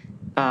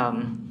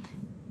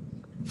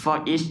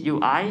for each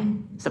UI,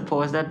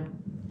 suppose that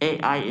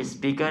AI is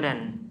bigger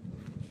than,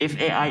 if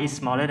AI is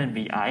smaller than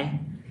BI,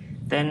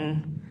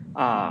 then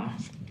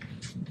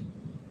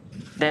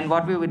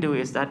what we would do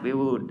is that we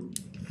would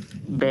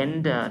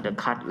bend the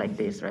cut like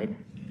this, right?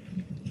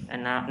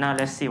 And now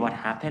let's see what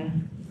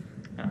happened.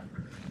 Yeah.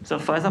 So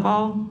first of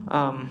all,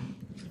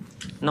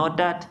 note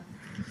that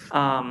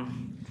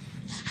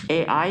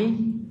AI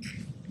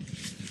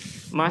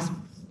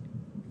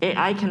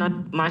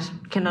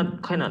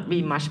cannot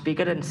be much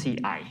bigger than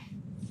CI.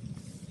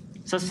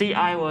 So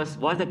CI was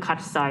the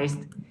cut size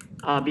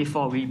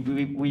before we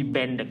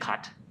bend the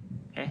cut.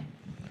 Okay,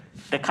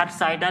 the cut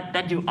size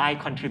that UI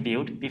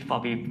contribute before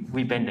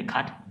we bend the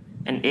cut,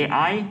 and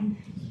AI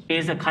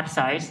is a cut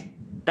size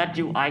that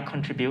UI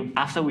contribute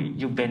after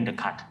you bend the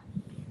cut.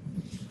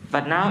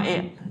 But now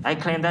I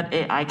claim that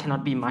AI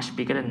cannot be much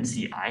bigger than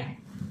CI.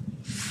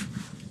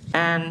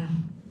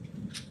 And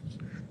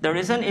the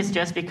reason is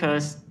just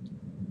because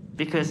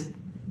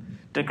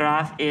the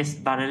graph is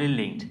parallelly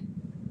linked.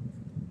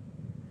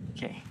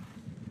 Okay.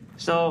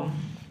 So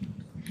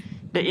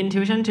the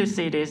intuition to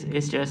see this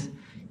is just,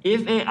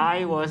 if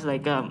AI was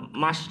like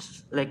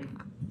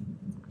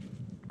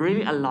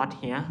really a lot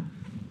here,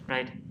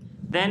 right?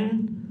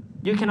 Then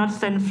you cannot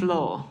send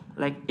flow.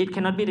 Like, it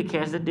cannot be the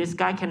case that this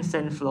guy can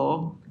send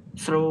flow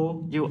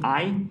through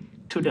UI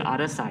to the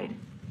other side.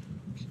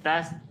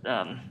 That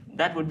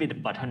would be the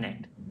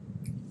bottleneck.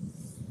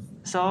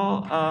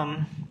 So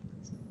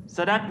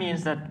so that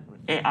means that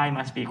AI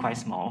must be quite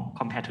small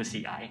compared to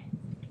CI.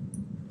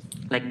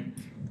 Like,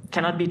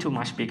 cannot be too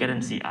much bigger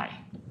than CI.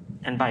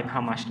 And by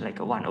how much? Like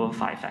a 1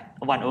 over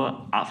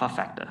alpha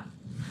factor.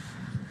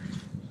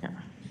 Yeah.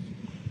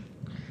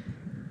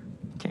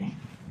 Okay.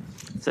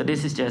 So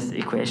this is just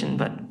equation,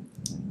 but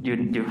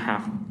you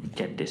have to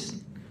get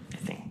this, I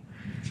think.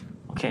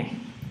 Okay.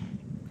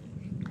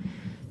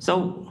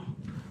 So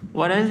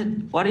what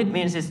it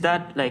means is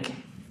that, like,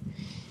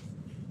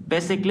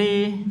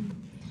 basically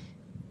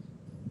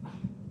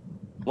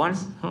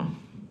once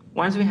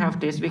we have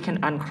this, we can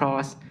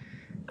uncross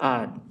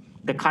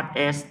the cut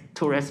S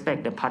to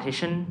respect the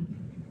partition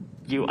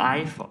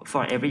UI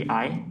for every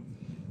I,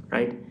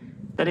 right?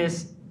 That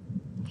is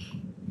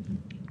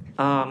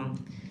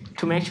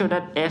to make sure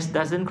that S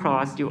doesn't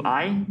cross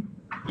UI,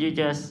 you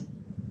just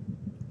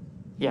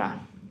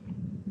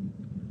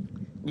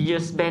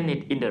bend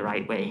it in the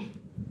right way.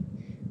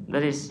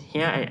 That is,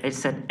 here I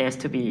set S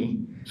to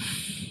be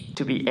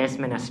S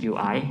minus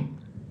UI,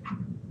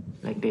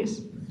 like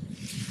this.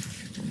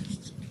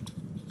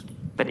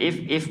 But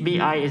if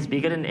BI is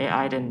bigger than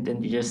AI,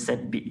 then you just set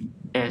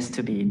S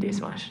to be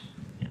this much.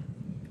 Yeah.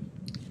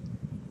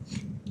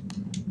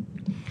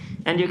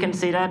 And you can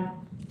see that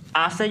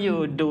after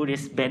you do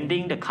this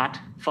bending the cut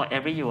for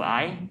every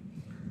UI,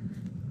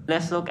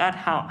 let's look at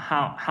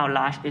how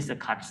large is the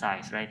cut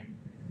size, right?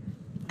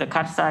 The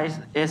cut size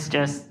is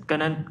just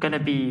gonna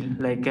be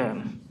like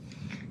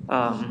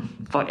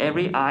for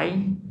every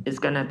I, it's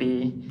gonna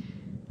be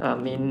a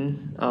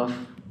mean of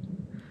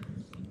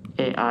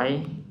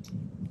AI,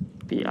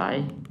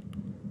 BI,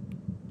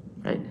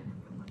 right?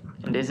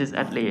 And this is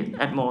at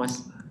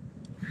most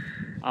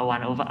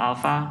 1 over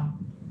alpha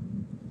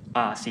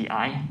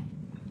CI.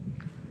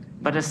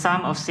 But the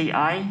sum of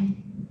CI,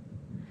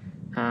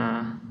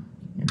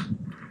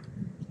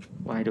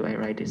 why do I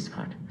write this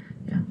part?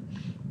 Yeah,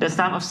 the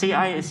sum of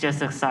CI is just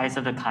the size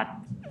of the cut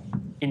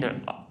in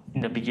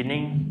the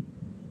beginning.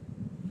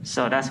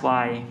 So that's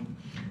why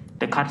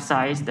the cut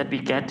size that we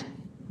get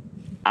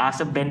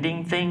after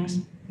bending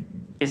things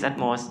is at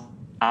most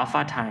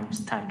alpha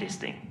times this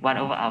thing, 1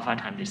 over alpha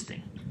times this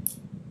thing.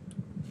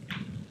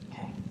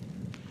 Okay.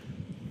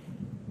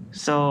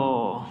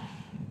 So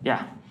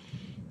yeah,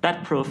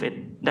 that proved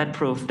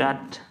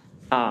that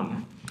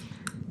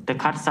the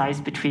cut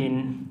size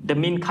the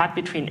mean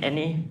cut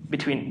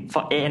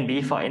for A and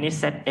B, for any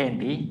set A and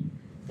B,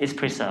 is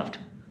preserved.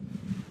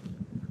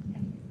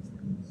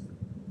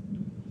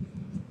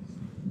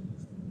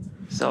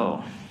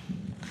 So,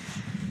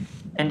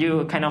 and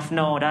you kind of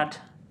know that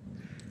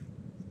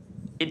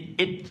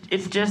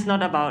it's just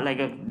not about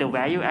like the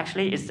value.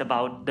 Actually, it's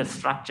about the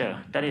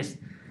structure. That is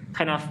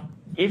kind of,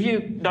 if you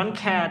don't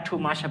care too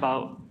much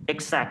about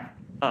exact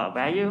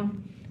value,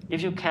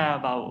 if you care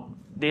about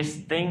this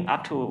thing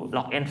up to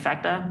log n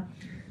factor,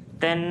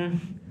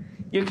 then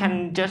you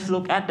can just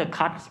look at the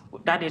cuts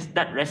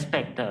that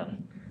respect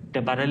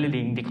the Bartley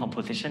link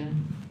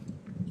decomposition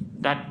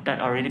that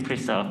already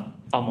preserve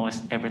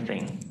almost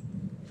everything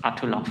up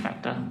to log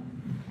factor.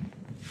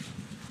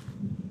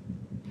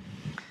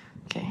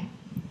 Okay.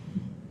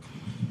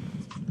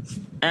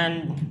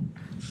 And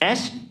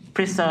H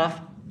preserve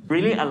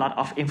really a lot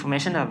of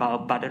information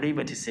about Bartley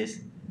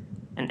vertices.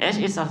 And H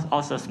is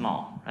also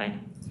small, right?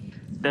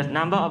 The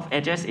number of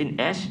edges in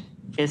H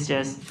is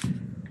just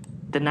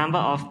the number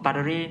of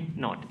Bartley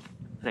nodes,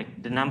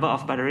 like the number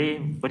of Bartley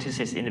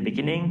vertices in the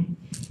beginning,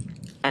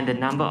 and the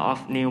number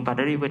of new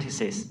Bartley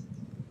vertices.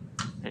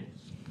 Right?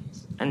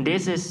 And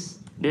this is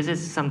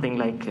something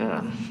like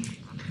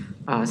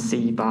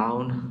C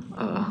bound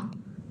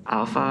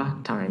alpha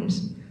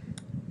times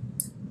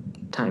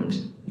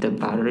the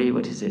Bartley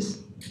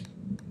vertices,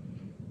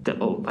 the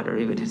O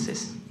Bartley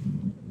vertices.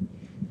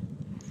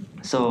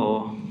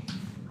 So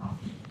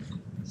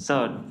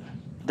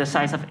the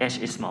size of H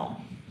is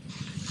small.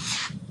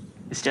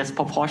 It's just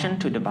proportion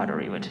to the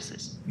Bartley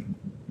vertices.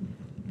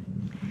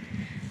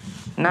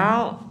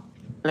 Now,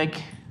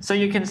 so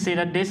you can see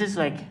that this is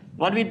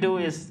what we do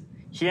is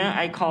here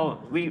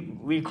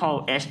we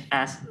call H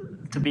as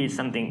to be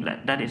something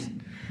that is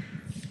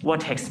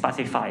Vertex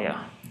Sparsifier,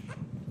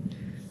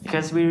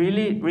 because we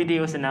really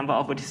reduce the number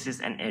of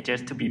vertices and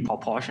edges to be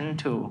proportional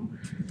to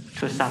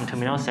some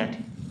terminal set.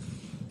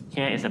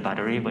 Here is the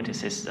Bartley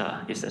vertices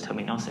is a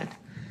terminal set,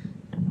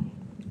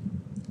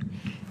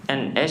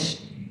 and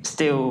H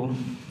still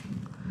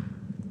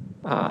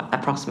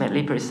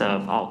approximately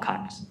preserve all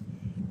cuts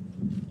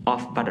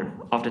of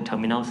the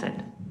terminal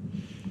set.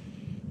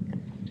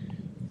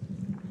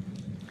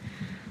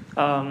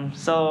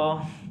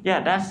 So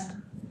yeah, that's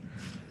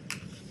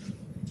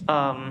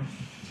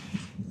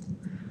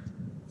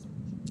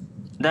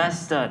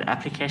the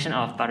application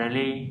of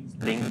Bartley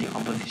link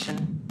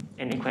decomposition.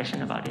 Any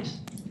question about this?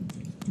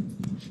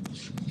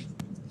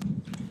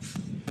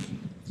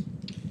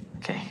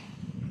 Okay.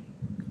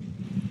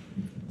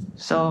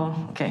 So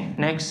okay,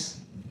 next,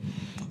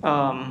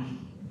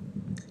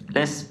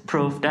 let's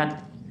prove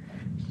that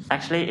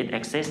actually it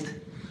exists.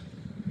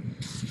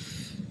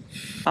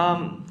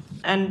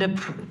 And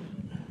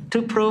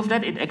to prove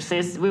that it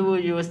exists, we will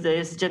use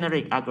this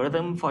generic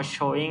algorithm for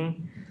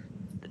showing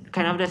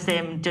kind of the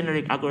same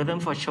generic algorithm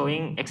for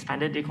showing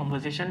expanded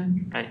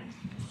decomposition, right?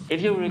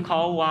 If you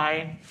recall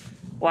why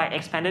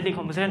expanded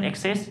decomposition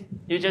exists,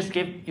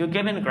 you're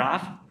given a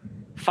graph,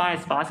 find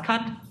a sparse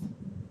cut.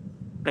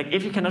 Like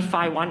if you cannot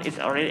find one, it's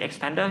already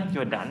expanded,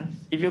 you're done.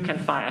 If you can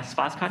find a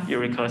sparse cut, you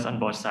recurse on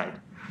both sides.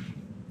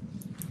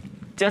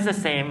 Just the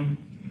same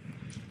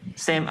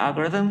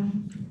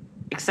algorithm,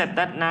 except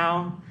that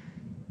now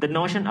the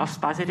notion of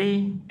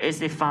sparsity is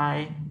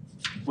defined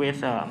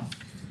with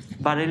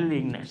Bartley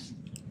linkness.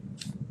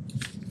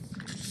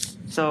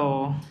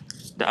 So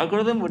the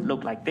algorithm would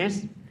look like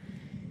this.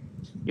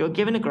 You're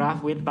given a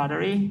graph with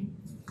Bartley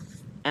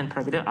and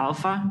parameter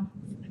alpha.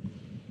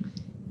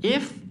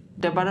 If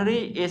the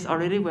Bartley is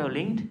already well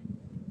linked,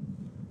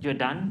 you're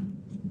done.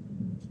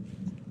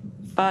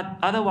 But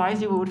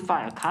otherwise, you would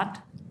find a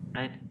cut,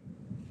 right?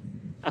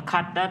 A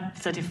cut that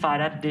certifies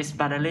that this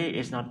Bartley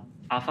is not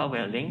alpha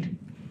well linked.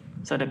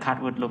 So the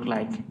cut would look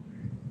like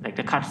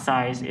the cut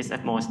size is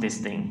at most this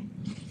thing.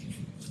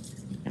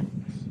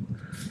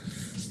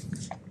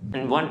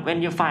 And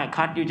when you find a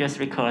cut, you just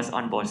recurse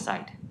on both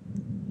sides.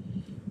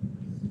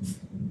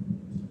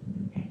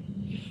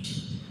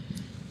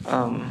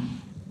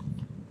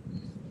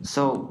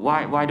 So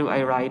why do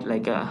I write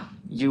like a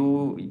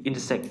U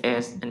intersect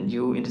S and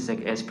U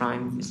intersect S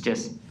prime? It's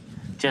just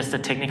a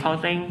technical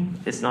thing.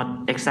 It's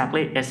not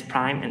exactly S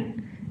prime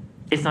and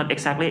it's not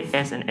exactly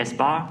S and S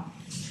bar.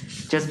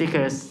 Just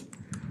because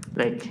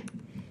like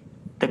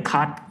the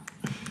cut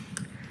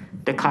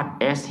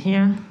S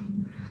here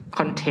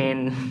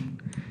contain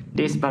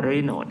this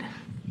Bartley node,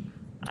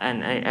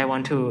 and I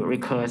want to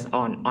recurse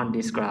on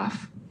this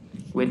graph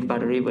with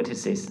Bartley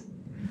vertices.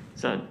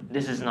 So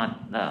this is not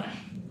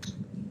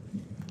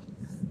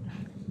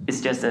it's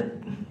just a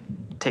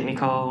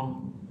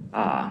technical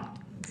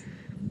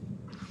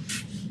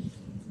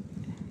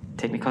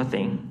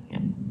thing. Yeah.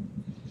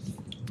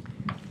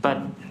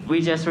 But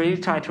we just really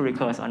try to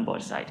recurse on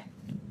both sides.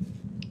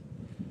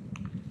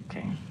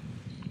 Okay.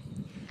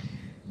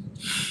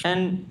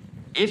 And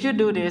if you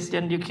do this,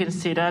 then you can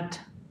see that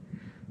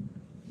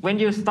when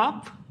you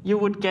stop, you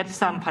would get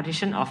some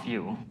partition of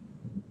U,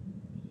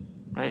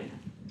 right?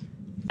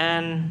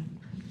 And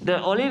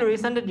the only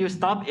reason that you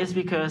stop is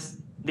because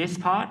this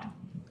part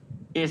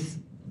is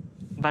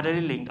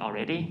Bartley linked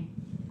already.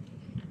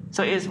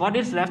 So what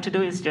is left to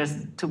do is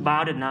just to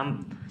bound the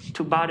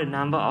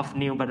number of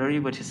new Bartley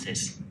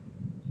vertices,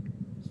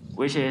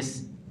 which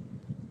is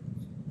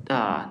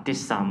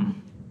this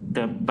sum,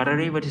 the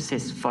Bartley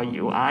vertices for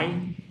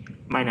Ui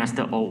minus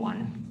the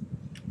O1.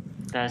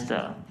 That's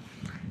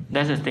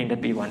the thing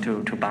that we want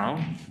to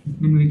bound.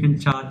 And we can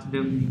charge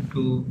them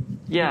to.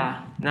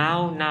 Yeah.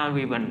 Now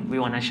we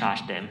want to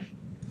charge them.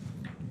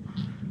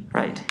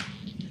 Right.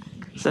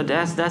 So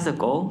that's the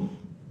goal.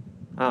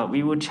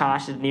 We will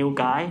charge the new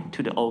guy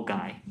to the old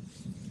guy,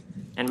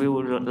 and we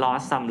will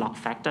lose some lock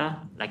factor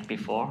like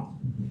before.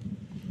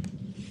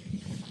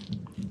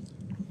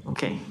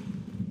 Okay.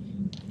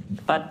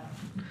 But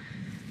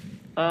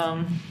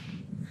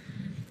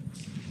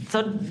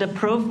so the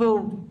proof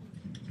will,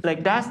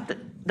 like, that's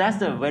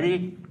the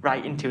very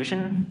right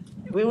intuition.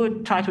 We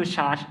will try to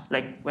charge,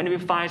 like, when we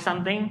find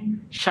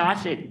something,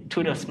 charge it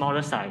to the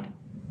smaller side,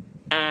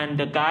 and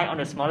the guy on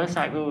the smaller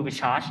side will be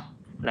charged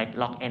like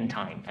log n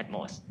time at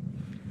most.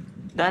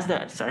 That's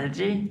the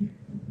strategy,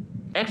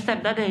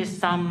 except that there is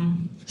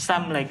some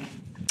like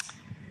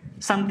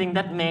something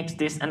that makes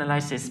this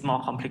analysis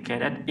more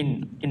complicated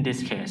in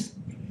this case.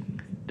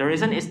 The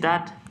reason is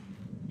that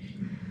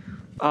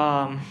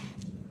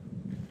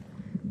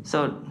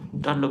so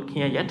don't look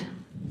here yet.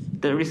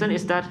 The reason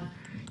is that,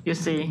 you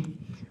see,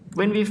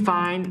 when we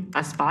find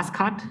a sparse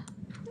cut,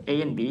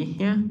 A and B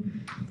here,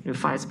 you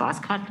find sparse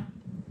cut.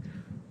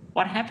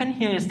 What happened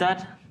here is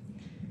that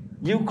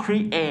you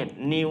create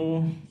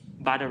new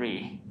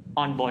boundary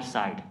on both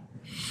sides.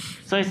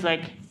 So it's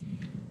like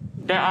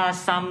there are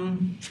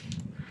some,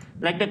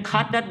 like the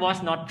cut that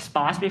was not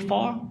sparse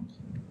before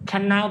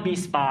can now be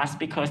sparse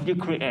because you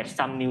create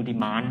some new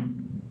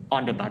demand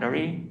on the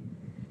boundary.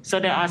 So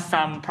there are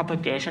some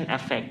propagation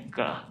effect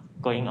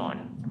going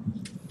on,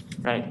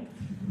 right?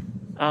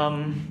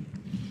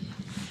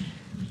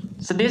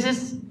 So this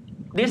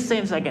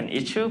seems like an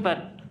issue,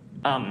 but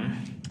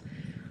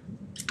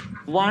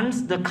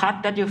once the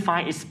cut that you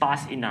find is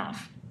sparse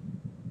enough,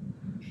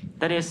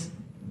 that is,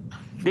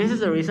 this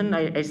is the reason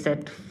I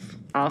set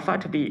alpha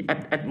to be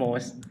at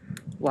most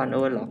 1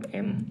 over log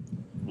m.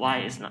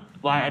 Why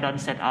I don't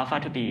set alpha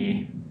to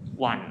be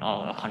 1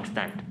 or a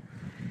constant?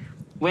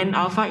 When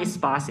alpha is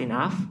sparse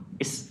enough,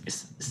 is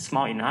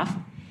small enough,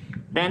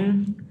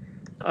 then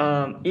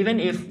even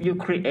if you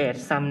create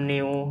some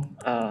new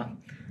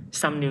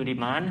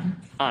demand,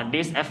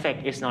 this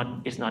effect is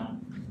not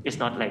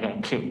like a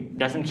kill,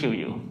 doesn't kill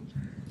you.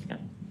 Yeah.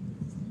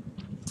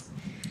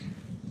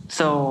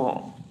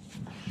 So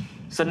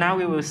now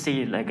we will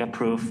see like a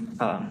proof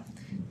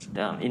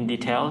in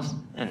details,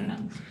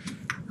 and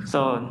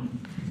so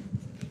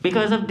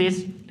because of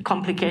this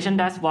complication,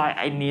 that's why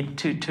I need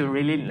to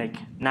really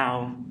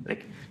now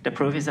the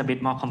proof is a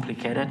bit more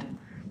complicated.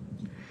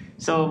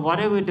 So what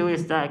I will do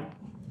is that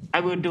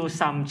I will do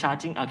some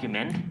charging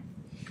argument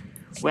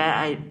where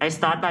I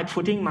start by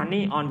putting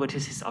money on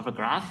vertices of a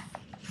graph.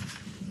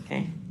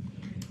 Okay,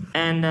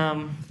 and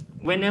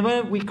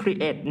whenever we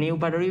create new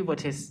boundary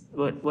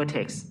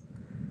vertex,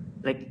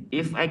 like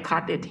if I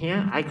cut it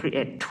here, I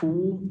create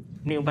 2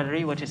 new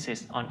boundary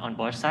vertices on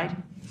both sides.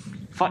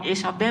 For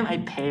each of them, I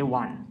pay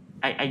 1.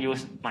 I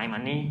use my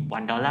money,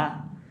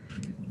 $1.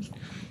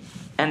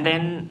 And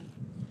then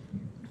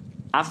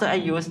after I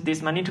use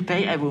this money to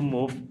pay, I will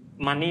move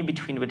money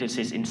between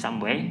vertices in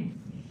some way.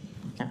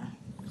 Yeah.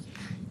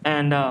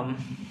 And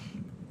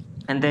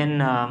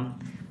then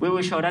we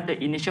will show that the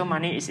initial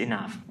money is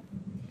enough.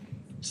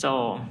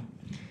 So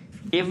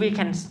if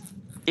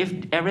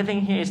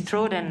everything here is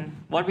true, then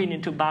what we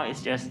need to bound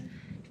is just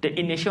the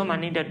initial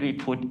money that we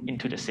put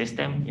into the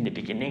system in the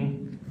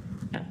beginning.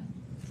 Yeah.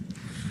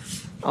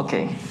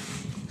 Okay,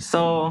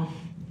 so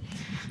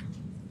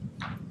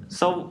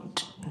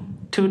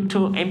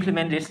to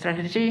implement this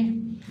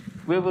strategy,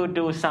 we will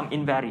do some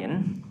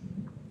invariant.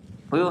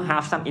 We will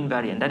have some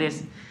invariant. That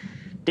is,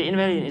 the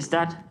invariant is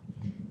that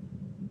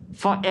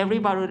for every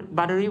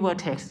boundary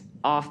vertex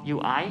of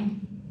UI,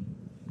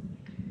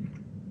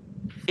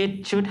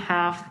 it should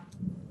have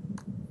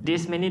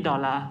this many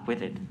dollar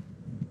with it.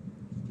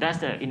 That's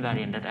the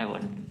invariant that I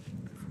want.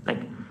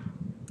 Like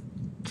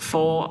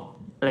for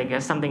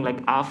something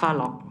like alpha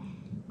log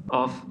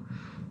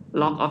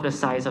of the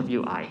size of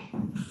UI,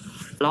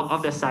 log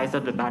of the size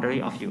of the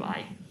boundary of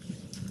UI.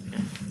 Yeah.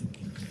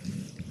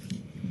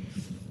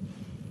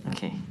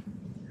 Okay.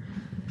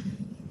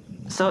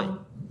 So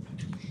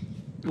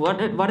what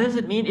does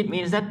it mean? It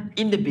means that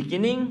in the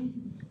beginning,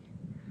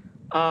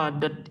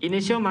 the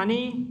initial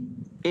money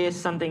is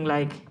something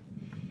like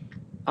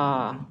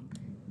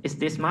is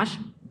this much,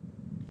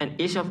 and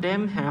each of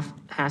them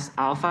has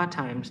alpha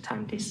times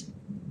this.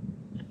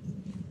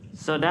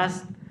 So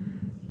that's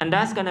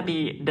gonna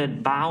be the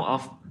bound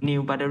of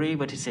new boundary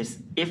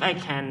vertices. If I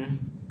can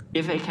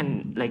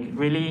like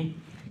really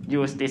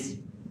use this,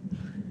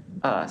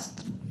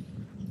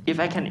 if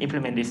I can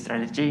implement this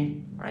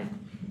strategy, right?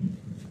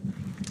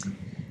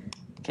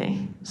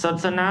 Okay.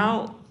 So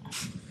now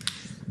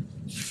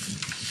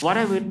what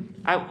I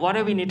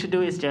we need to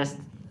do is just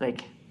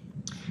like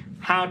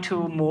how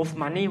to move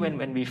money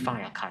when we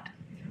find a cut,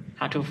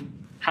 how to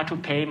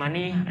pay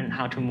money and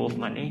how to move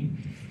money.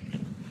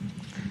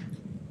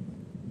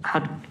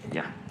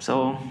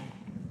 So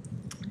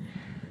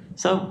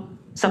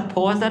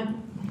suppose that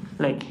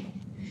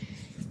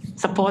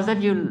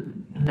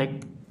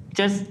like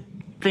just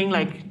think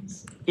like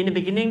in the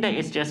beginning there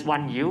is just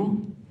one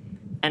U,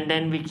 and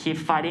then we keep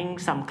finding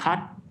some cut,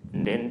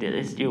 and then there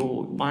is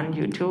U1,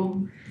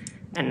 U2,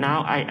 and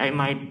now I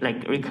might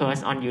like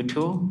recurse on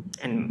U2,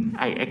 and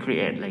I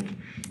create like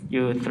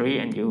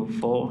U3 and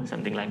U4,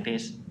 something like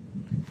this.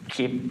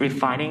 Keep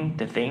refining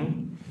the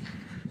thing.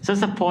 So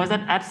suppose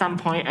that at some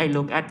point I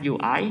look at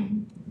UI,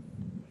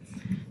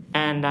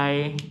 and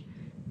I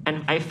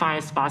find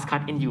a sparse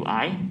cut in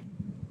UI,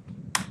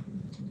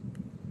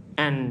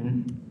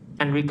 and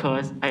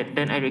recurse.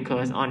 Then I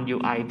recurse on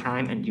UI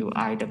prime and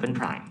UI double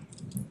prime.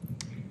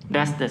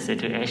 That's the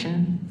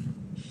situation.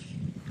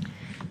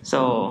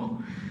 So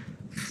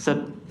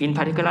in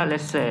particular,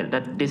 let's say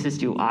that this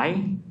is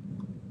UI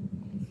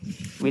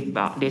with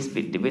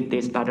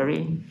this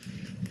battery,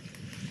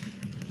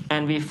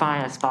 and we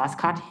find a sparse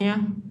cut here.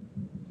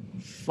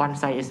 One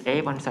side is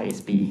A, one side is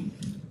B.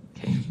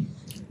 Okay.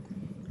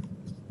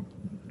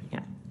 Yeah.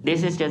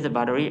 This is just the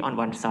battery on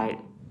one side,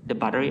 the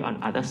battery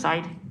on other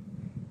side.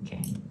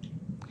 Okay.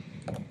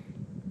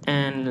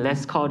 And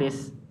let's call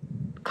this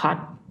cut.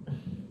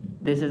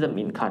 This is a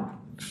mean cut,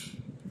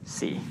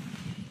 C.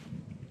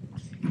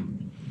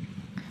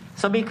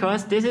 So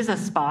because this is a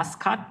sparse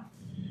cut,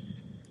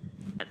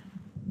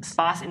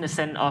 sparse in the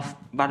sense of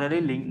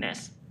battery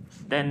linkness,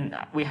 then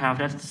we have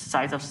that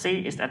size of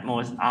C is at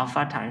most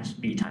alpha times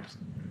B times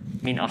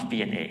mean of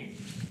B and A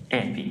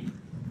and B.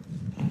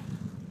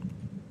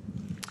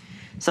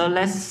 So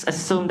let's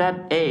assume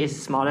that A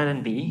is smaller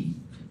than B.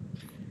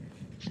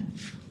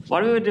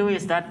 What we will do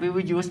is that we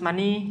will use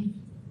money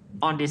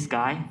on this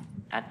guy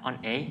on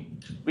A.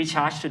 We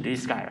charge to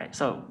this guy, right?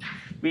 So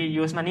we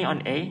use money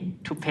on A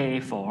to pay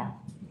for.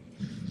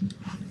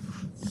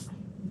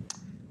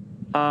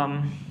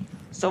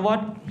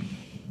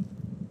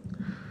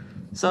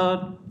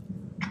 So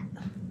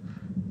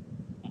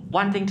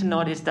one thing to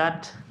note is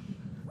that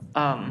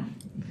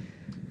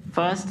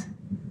first,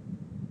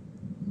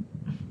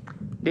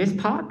 this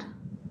part,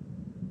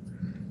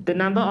 the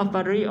number of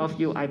battery of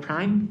UI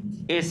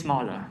prime is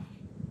smaller.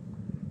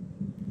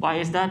 Why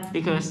is that?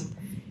 Because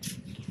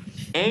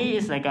A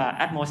is like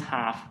at most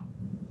half,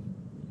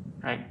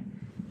 right?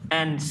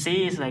 And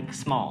C is like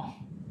small.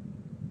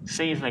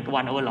 C is like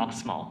 1 over log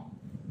small.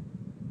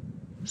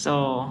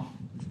 So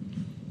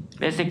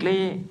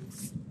basically,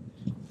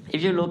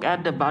 if you look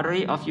at the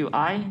battery of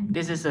UI,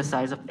 this is the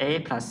size of A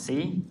plus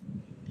C.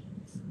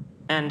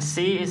 And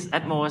C is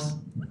at most,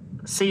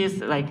 C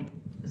is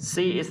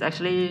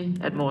actually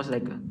at most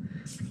like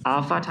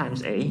alpha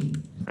times A,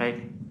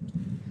 right?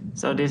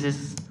 So this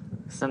is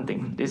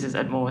something, this is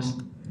at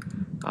most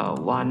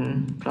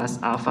 1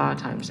 plus alpha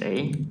times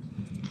A.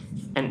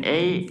 And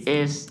A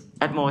is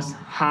at most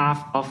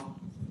half of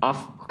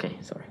okay,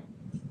 sorry.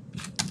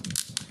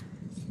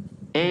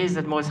 A is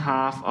at most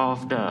half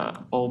of the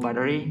O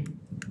battery.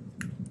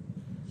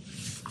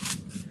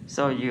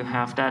 So you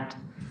have that,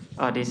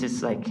 this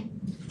is like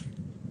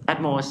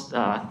at most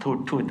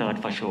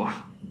two-thirds for sure.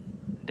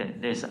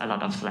 There's a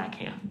lot of slack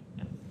here.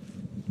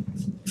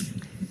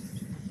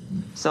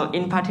 So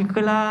in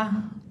particular,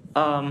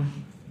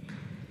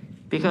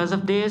 because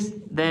of this,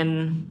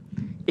 then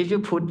if you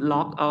put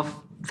log of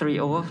 3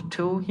 over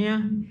 2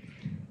 here,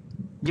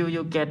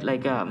 you get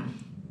like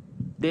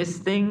this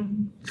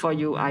thing for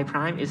UI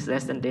prime is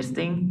less than this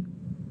thing,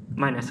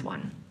 minus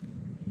 1.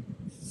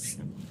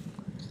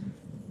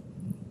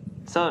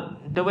 So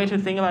the way to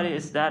think about it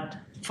is that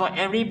for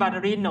every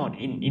battery node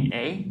in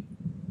A,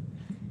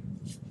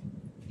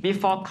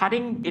 before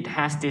cutting, it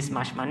has this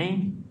much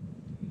money.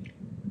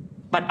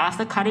 But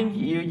after cutting,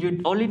 you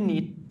only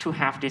need to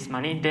have this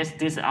money. This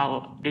is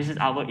our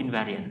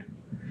invariant.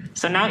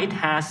 So now it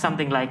has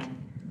something like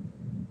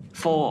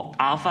 4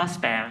 alpha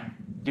spare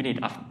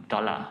unit of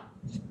dollar.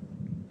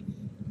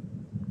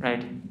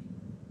 Right?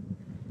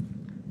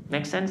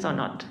 Make sense or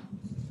not?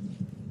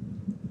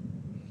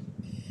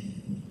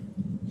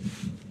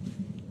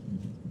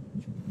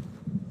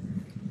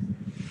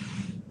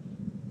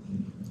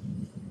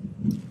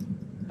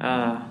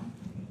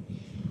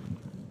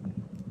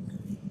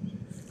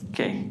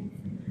 Okay.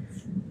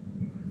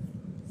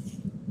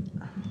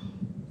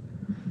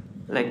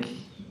 Like,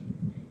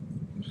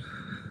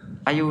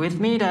 are you with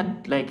me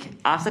that like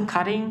after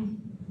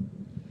cutting,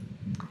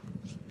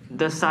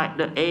 the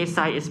A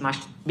side is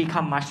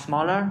become much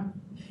smaller.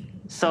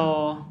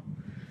 So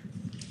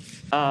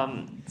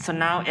so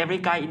now every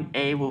guy in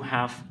A will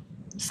have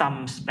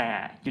some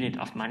spare unit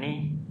of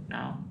money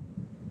now.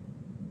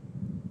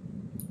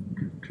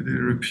 Could you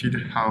repeat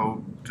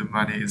how the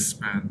money is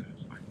spent?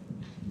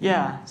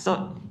 Yeah,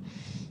 so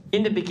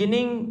in the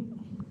beginning,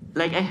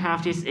 like I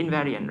have this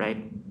invariant,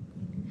 right?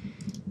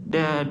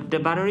 The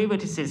battery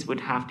vertices would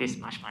have this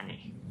much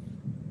money.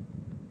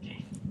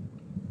 Okay.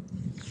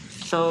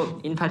 So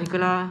in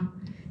particular,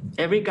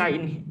 every guy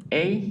in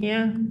A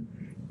here,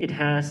 it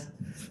has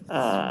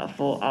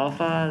 4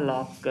 alpha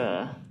log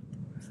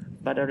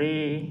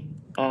battery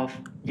of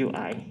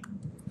UI.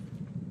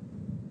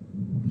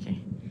 Okay.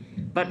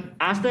 But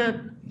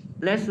after,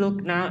 let's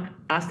look now,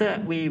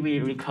 after we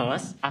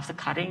recurse, after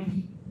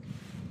cutting,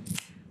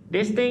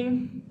 this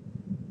thing,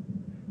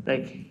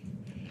 like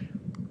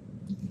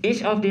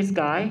each of these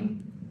guy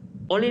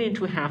only need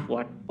to have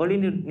what? Only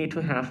need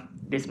to have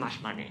this much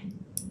money.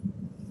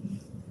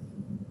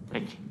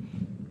 Like,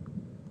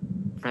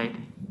 right?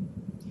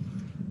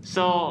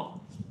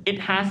 So it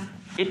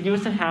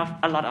used to have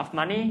a lot of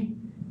money,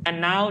 and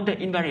now the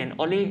invariant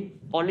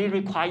only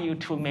require you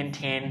to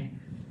maintain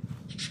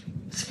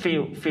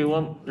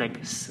fewer, like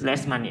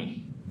less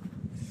money.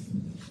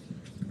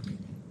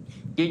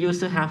 You used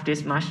to have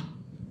this much,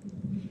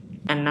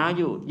 and now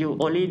you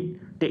only,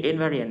 the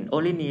invariant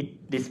only need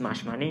this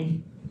much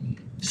money.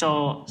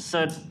 So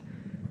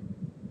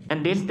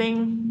and this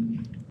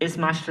thing is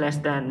much less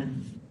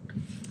than,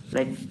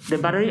 like the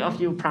boundary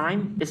of U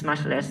prime is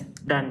much less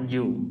than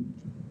U.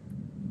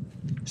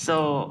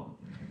 So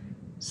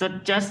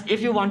just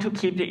if you want to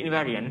keep the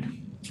invariant,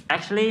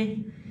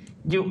 actually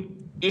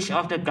each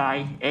of the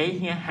guy A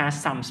here has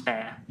some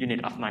spare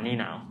unit of money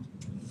now.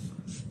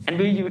 And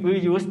we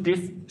use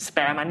this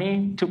spare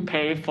money to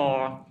pay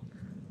for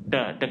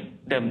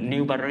the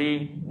new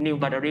boundary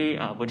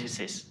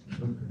vertices.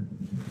 Okay.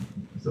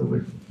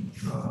 So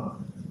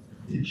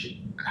it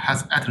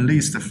has at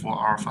least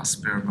 4 alpha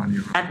spare money,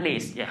 right? At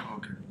least, yeah.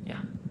 Okay.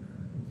 Yeah.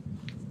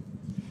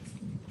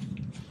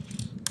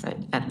 Right,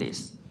 at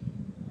least.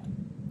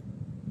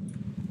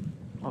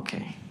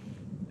 Okay.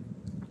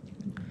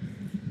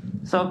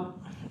 So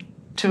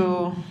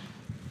to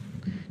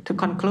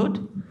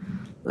conclude,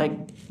 like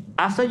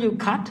after you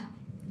cut,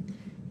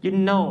 you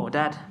know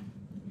that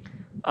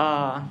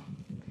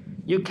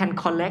you can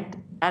collect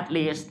at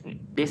least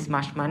this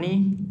much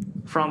money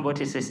from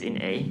vertices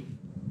in A.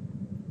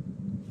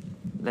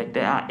 Like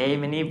there are A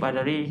many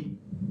boundary,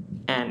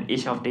 and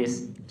each of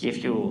these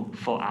gives you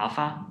 4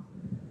 alpha,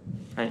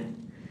 right?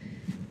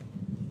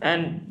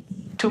 And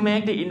to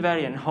make the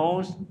invariant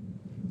holds,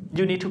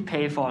 you need to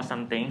pay for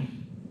something.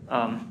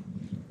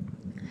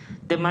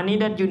 The money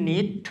that you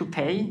need to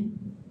pay,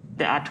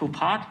 there are 2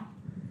 parts.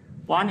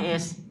 One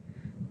is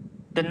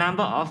the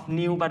number of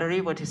new boundary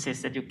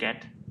vertices that you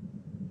get,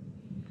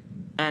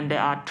 and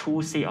there are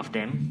 2C of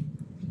them.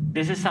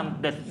 This is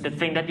the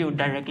thing that you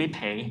directly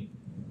pay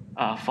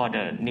for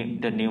the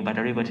new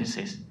boundary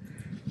vertices.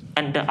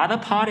 And the other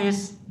part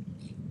is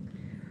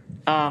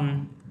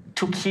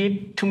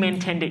to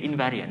maintain the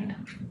invariant,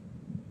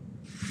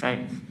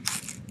 right?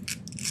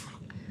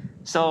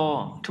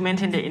 So to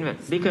maintain the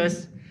invariant,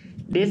 because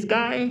this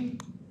guy,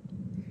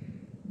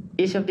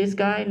 each of this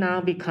guy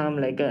now become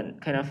like a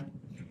kind of,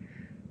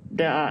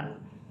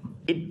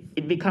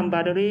 it become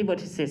boundary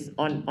vertices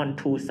on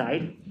 2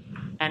 sides,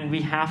 and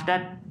we have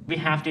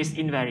this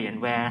invariant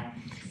where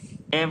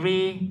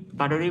every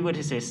boundary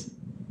vertices,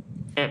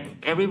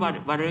 every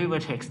boundary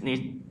vertex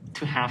needs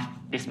to have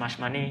this much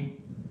money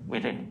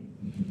with it.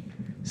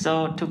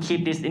 So to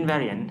keep this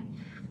invariant,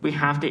 we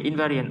have the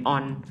invariant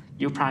on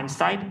U prime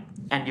side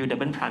and U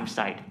double prime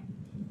side.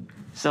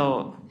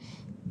 So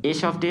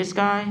each of these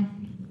guy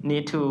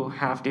need to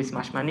have this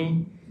much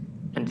money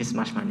and this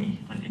much money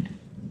on it.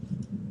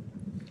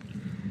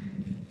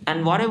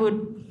 And what I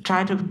would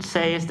try to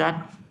say is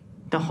that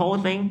the whole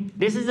thing,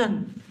 this is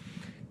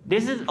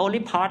only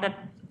part that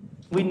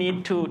we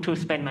need to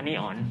spend money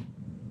on.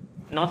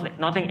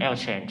 Nothing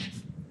else change.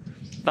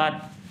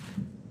 But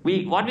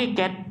what we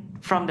get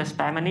from the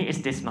spare money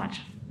is this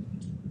much.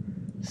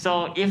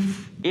 So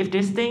if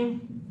this thing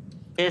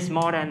is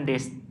more than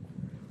this,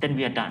 then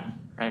we are done,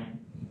 right?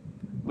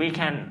 We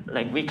can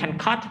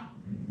cut,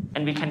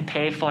 and we can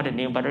pay for the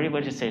new boundary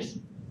vertices,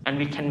 and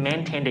we can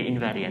maintain the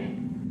invariant,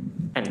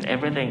 and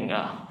everything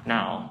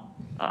now,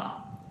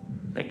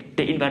 like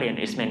the invariant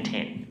is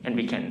maintained, and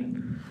we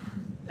can,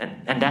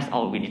 and that's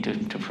all we need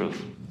to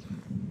prove.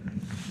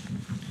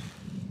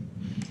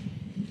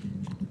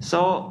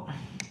 So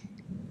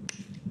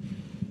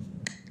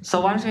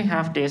once we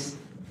have this,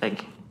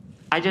 like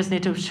I just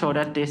need to show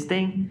that this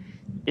thing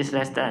is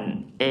less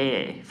than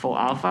A for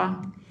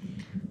alpha,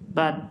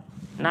 but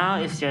now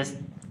it's just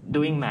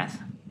doing math.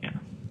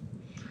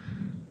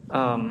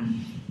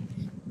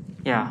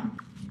 Yeah.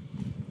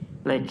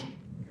 Like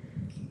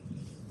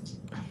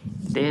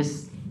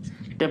this,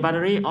 the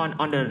boundary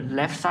on the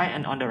left side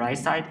and on the right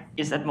side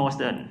is at most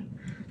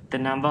the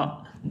number,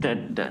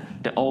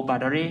 the old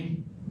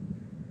boundary.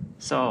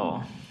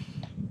 So,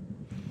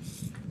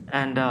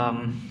 and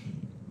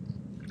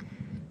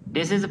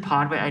this is the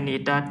part where I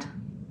need that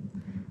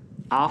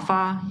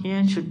alpha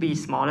here should be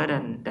smaller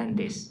than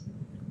this,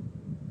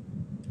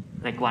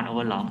 like 1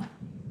 over log.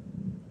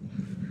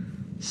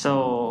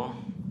 So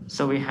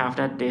we have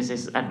that this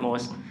is at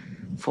most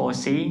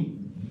 4C,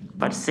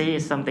 but C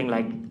is something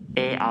like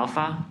A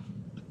alpha.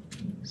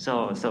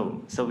 So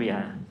we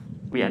are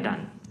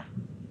done.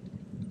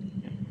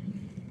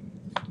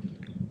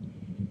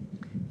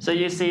 So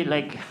you see,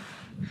 like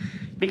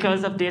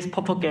because of this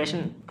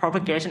propagation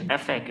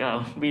effect,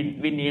 we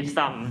need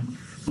some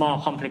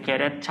more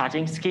complicated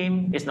charging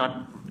scheme. It's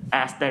not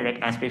as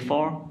direct as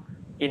before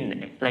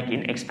in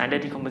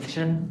expanded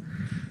decomposition,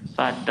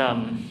 but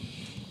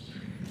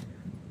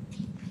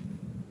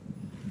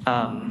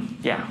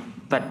yeah,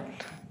 but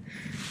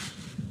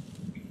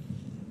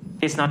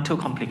it's not too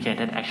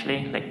complicated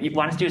actually. Like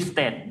once you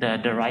state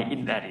the right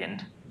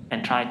invariant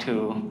and try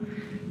to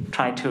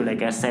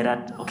like say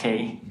that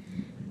okay,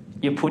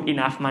 you put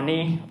enough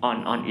money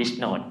on each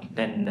node,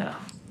 then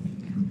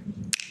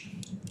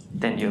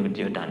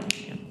you're done.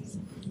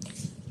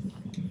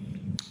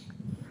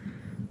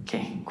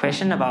 Okay,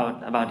 question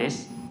about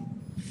this.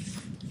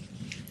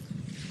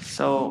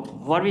 So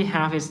what we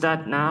have is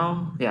that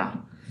now,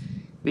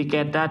 we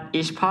get that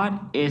each part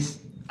is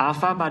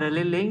alpha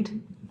battery linked,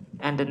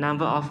 and the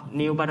number of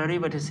new battery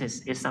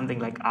vertices is something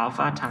like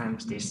alpha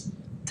times this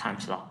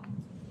times log.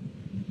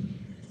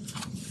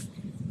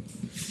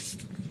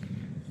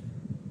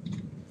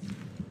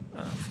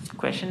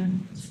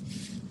 Question?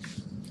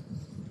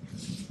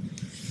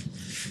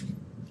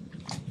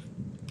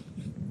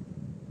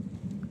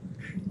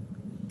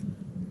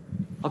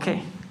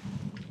 Okay.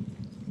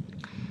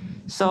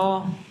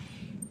 So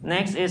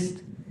next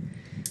is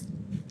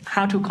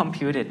how to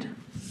compute it,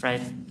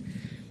 right?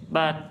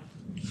 But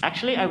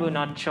actually, I will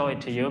not show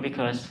it to you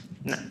because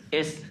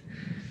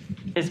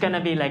it's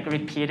gonna be like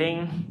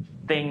repeating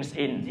things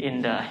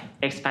in the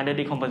expanded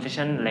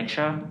decomposition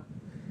lecture.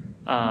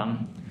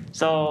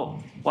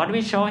 So what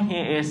we show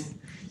here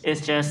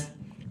is just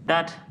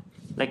that,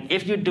 like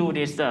if you do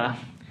this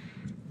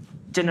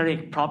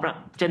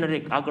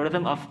generic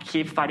algorithm of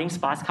keep finding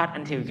sparse cut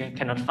until you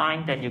cannot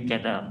find, then you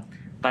get a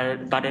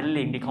battery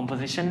link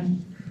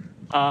decomposition.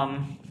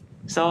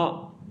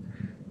 So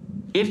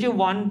if you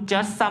want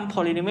just some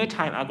polynomial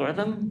time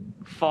algorithm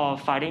for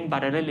finding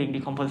battery link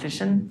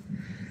decomposition,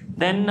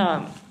 then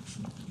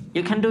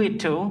you can do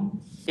it too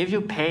if you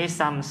pay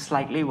some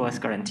slightly worse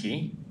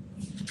guarantee.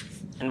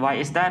 And why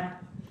is that?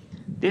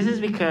 This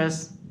is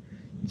because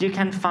you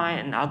can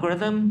find an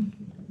algorithm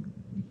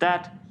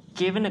that,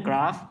 given a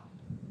graph,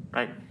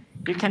 right,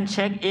 you can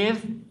check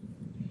if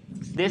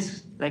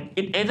this, like,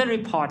 it either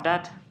report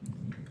that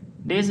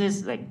this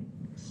is like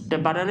the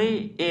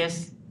battery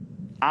is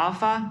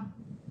alpha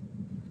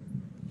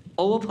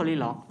over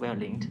polylog well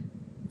linked.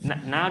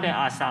 Now there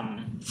are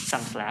some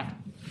flag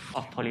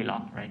of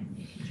polylog, right?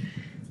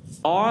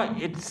 Or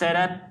it said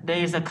that there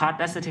is a cut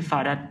that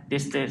certifies that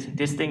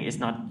this thing is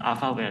not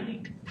alpha well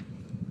linked.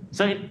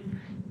 So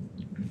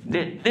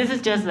this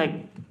is just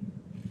like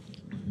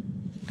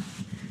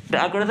the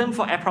algorithm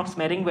for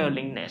approximating well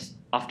linkness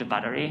of the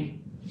battery,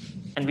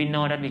 and we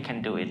know that we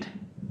can do it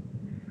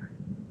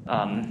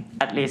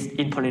at least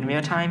in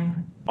polynomial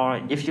time,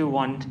 or if you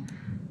want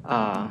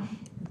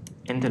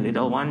in the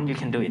little one, you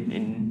can do it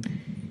in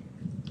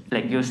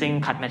like using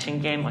cut matching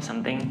game or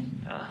something.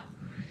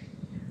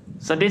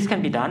 So this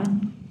can be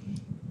done,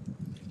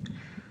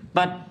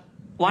 but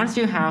once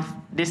you have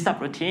this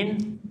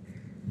subroutine,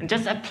 and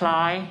just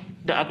apply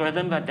the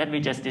algorithm that we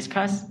just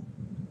discussed.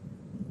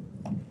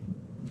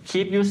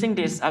 Keep using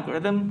this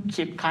algorithm,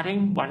 keep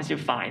cutting once you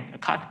find a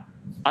cut.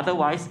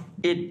 Otherwise,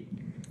 it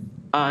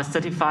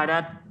certifies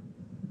that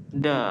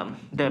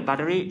the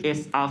battery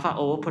is alpha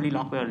over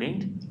polylog well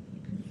linked.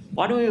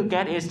 What we will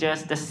get is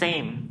just the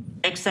same,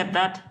 except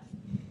that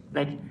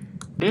like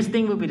this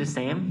thing will be the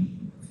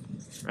same,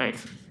 right?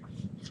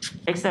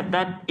 Except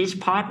that each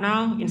part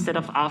now, instead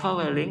of alpha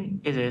well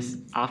linked, it is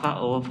alpha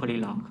over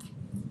polylog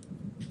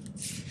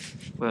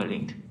well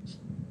linked.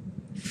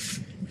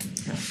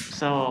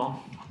 So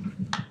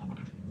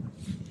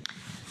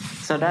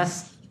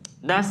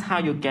that's how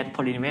you get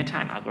polynomial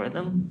time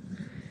algorithm.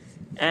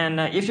 And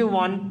if you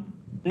want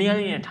near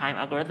linear time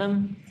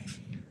algorithm,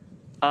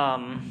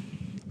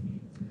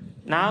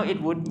 now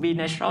it would be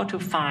natural to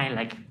find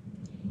like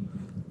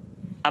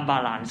a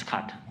balance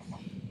cut.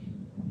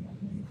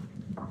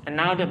 And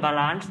now the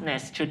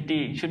balanceness should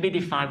be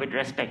defined with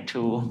respect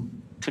to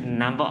the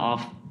number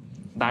of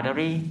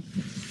battery,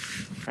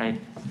 right?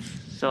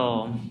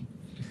 So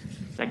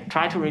like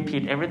try to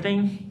repeat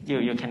everything,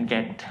 you can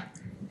get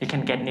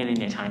near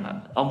linear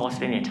time, almost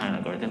linear time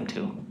algorithm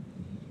too.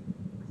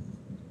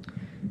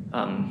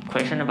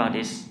 Question about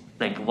this,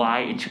 like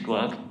why it should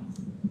work.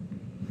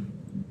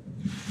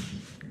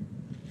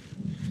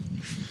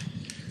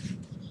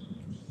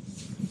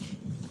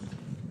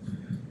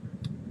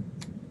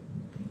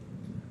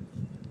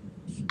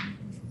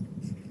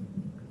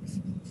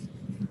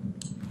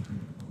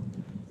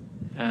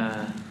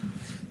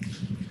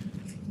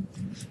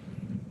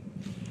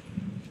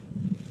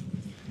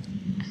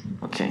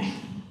 Okay.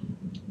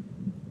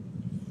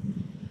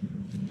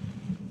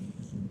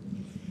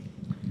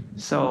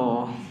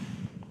 So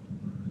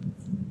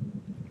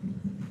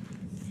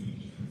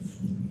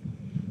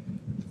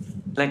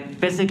like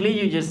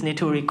basically you just need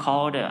to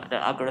recall the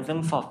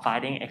algorithm for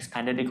finding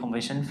expanded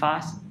decomposition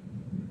fast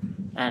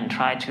and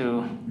try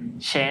to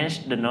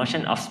change the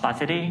notion of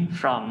sparsity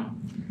from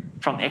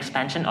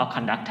expansion or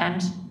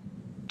conductance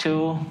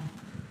to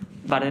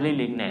battery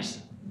linkness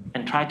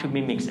and try to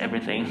mimic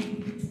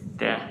everything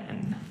there.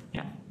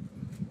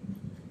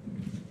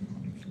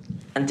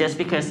 And just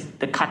because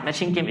the cut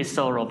matching game is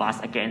so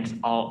robust against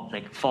all,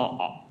 like for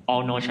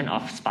all notion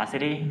of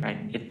sparsity,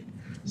 right?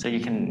 So you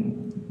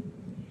can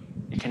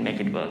make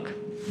it work.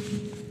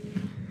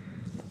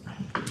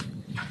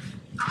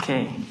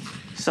 Okay,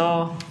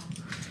 so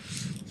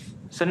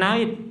So now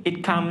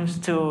it comes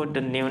to the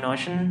new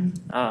notion,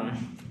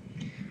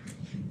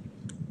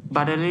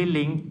 bodily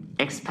link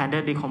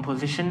expanded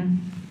decomposition.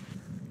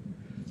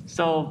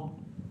 So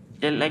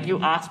like you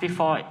asked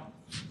before,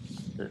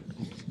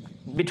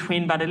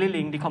 between bodily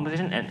link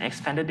decomposition and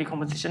expanded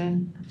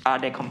decomposition, are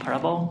they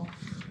comparable?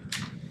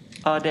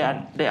 They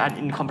are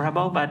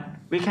incomparable, but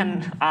we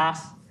can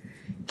ask,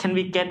 can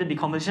we get the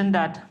decomposition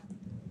that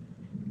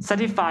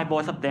satisfy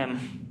both of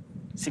them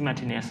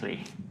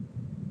simultaneously?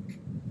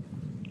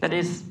 That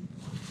is,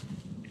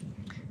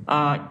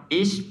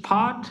 each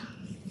part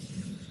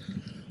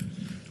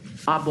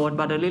are both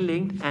bodily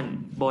linked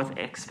and both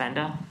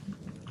expander.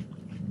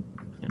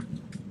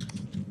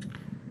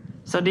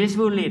 So this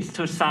will lead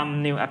to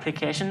some new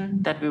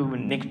application that we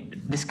will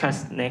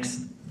discuss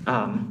next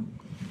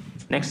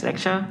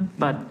lecture.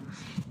 But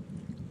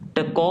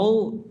the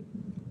goal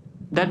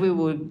that we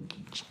will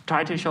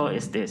try to show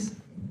is this.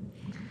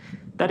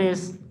 That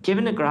is,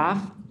 given a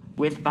graph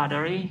with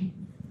boundary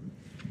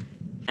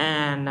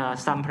and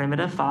some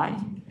parameter phi,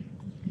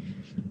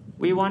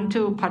 we want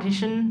to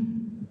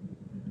partition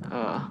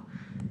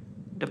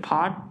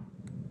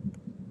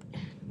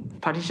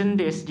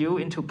this U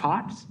into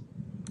parts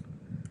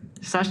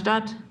such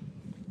that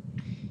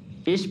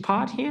each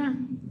part here,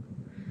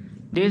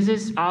 this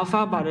is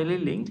alpha bodily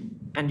linked,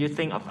 and you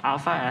think of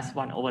alpha as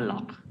 1 over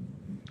log.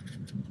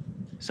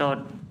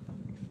 So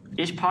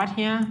each part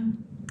here,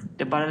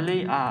 the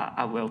bodily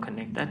are well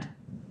connected.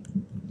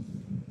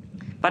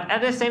 But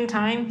at the same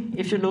time,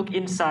 if you look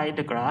inside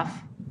the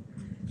graph,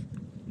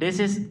 this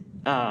is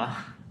an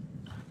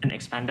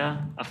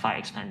expander, a phi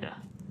expander.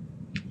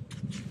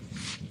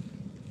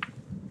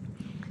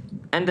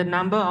 And the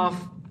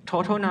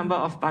total number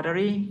of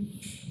battery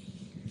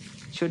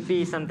should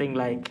be something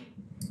like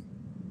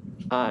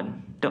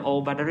the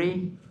O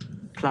battery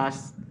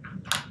plus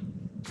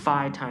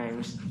phi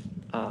times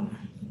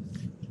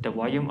the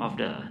volume of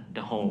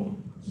the whole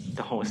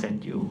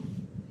set U.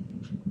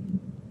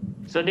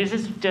 So this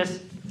is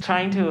just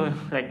trying to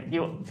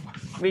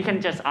we can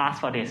just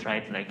ask for this,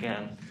 right?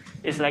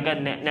 It's like a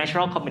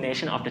natural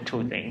combination of the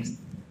two things,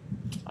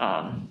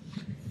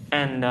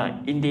 and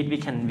indeed we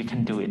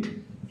can do it.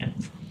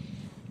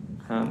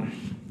 Yeah.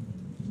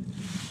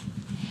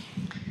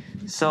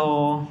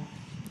 So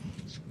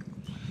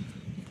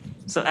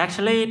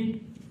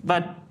actually,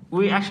 but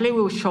we actually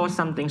will show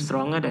something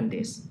stronger than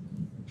this,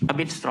 a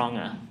bit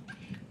stronger.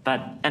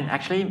 And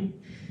actually,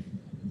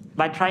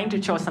 by trying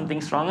to show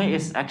something stronger,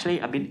 it's actually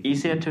a bit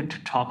easier to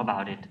talk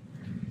about it.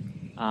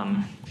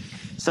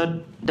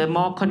 So the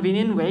more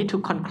convenient way to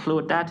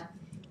conclude that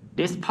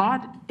this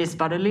part is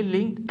bodily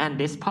linked and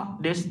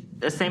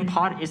the same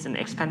part is an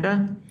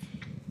expander,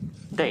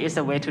 there is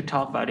a way to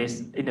talk about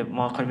this in a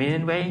more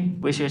convenient way,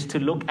 which is to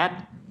look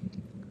at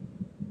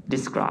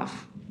this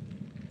graph.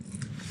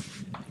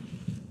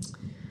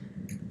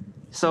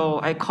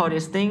 So I call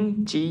this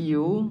thing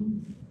GU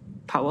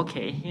power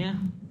K here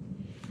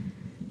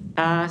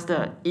as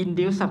the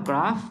induced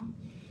subgraph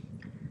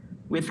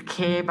with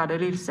K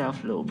bodily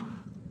self-loop.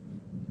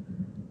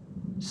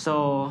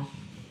 So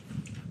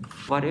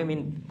what do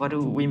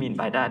we mean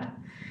by that?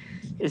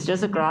 It's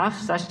just a graph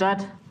such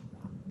that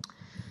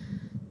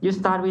you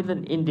start with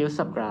an induced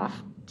subgraph,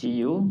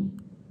 GU,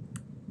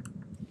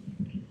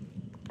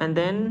 and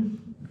then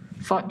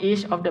for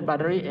each of the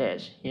boundary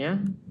edge here,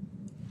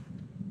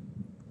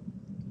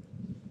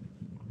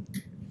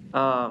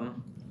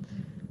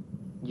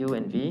 U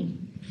and V,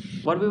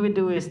 what we will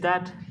do is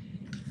that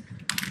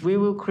we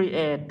will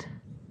create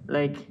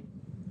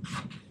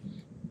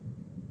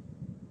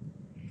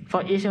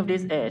for each of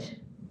these edge,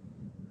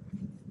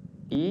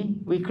 E,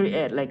 we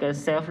create a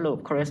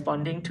self-loop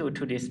corresponding to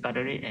this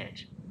boundary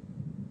edge,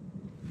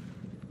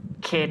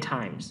 K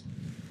times.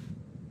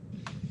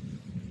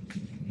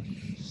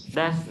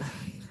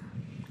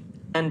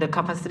 And the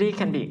capacity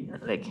can be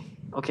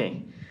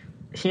okay.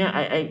 Here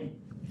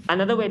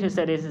another way to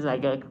say this is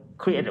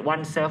create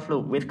one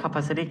self-loop with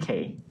capacity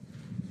K,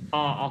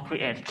 or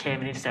create K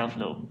many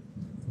self-loop.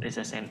 It's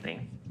the same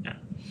thing.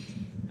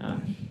 Yeah.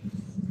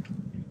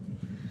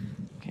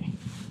 Okay.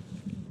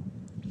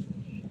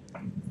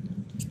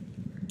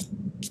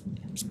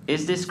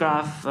 Is this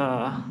graph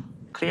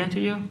clear to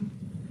you?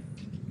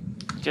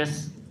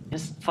 Just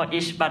for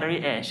each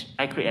boundary edge,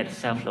 I create a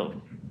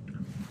self-loop.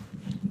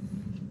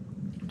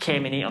 K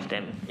many of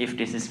them, if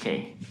this is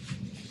K.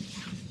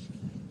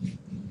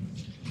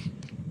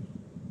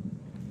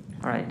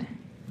 All right.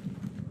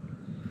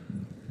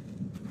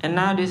 And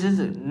now this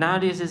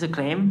is a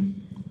claim.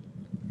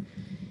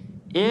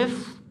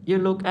 If you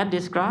look at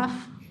this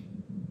graph,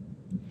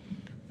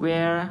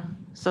 the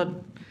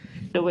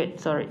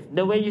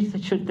way you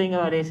should think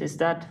about this is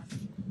that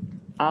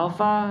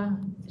alpha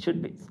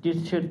you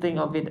should think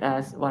of it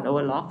as 1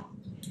 over log,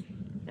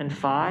 and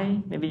phi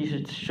maybe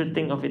you should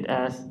think of it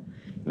as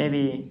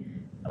maybe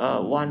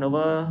 1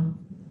 over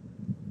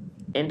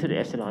n to the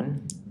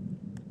epsilon,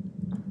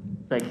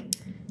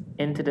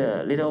 n to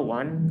the little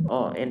 1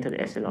 or n to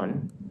the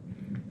epsilon.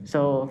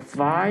 So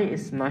phi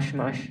is much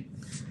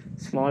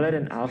smaller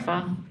than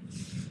alpha,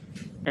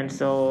 And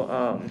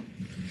so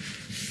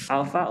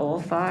alpha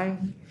over phi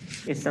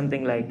is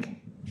something like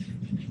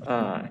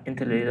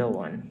interleader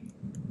 1.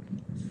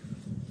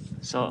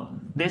 So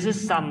this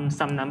is some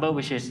number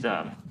which is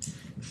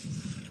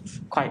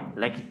quite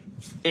like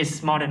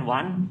it's more than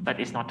 1, but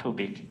it's not too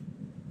big.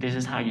 This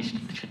is how you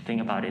should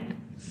think about it.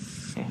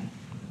 Okay.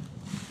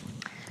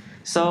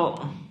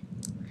 So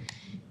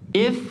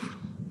if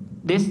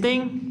this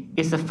thing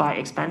is a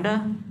phi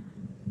expander,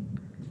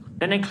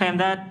 then I claim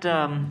that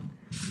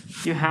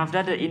you have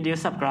that the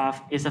induced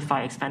subgraph is a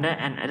phi expander,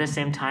 and at the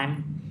same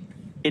time,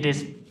 it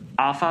is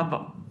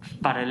alpha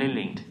parallelly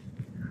linked.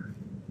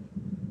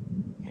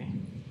 Okay.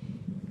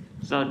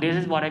 So this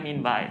is what I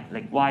mean by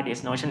like why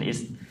this notion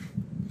is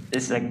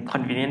like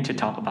convenient to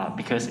talk about,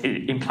 because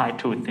it implies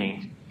two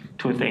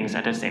things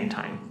at the same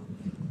time.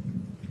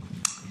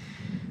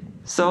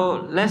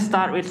 So let's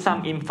start with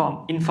some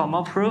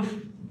informal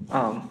proof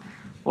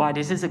why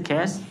this is the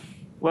case.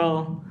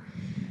 Well,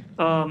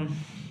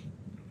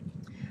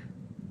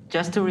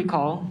 just to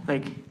recall,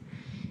 like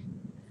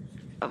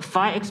a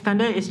phi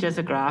expander is just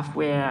a graph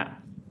where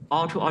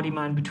all-to-all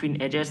demand between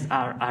edges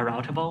are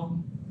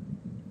routable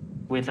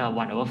with a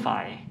 1 over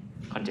phi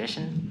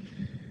congestion.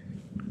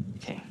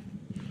 Okay.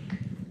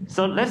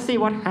 So let's see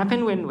what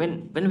happened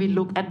when we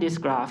look at this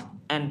graph,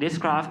 and this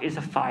graph is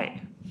a phi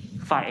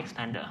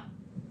expander.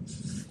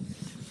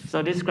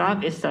 So this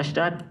graph is such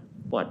that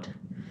what?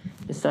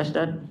 It's such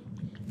that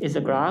it's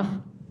a graph,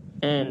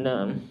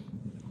 and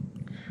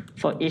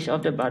for each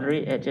of the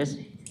boundary edges,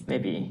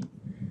 maybe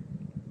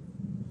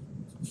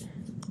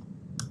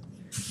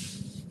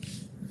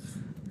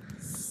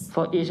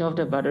for each of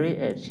the boundary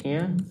edge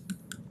here,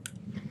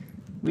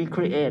 we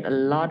create a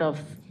lot of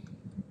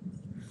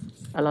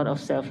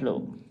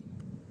self-loop.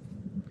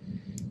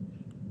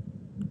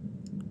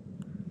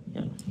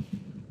 Yeah.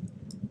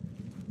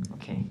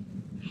 Okay.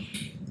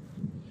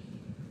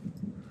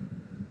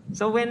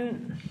 So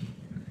when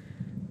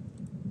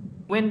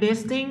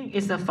this thing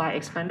is a phi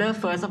expander,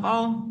 first of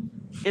all,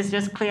 it's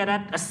just clear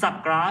that a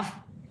subgraph,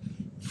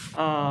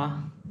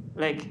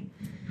 like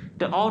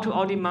the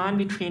all-to-all demand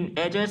between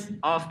edges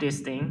of this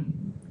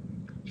thing,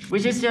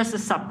 which is just a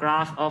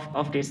subgraph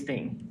of this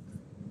thing,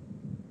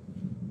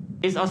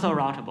 is also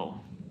routable,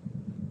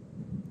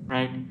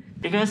 right?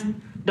 Because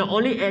the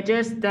only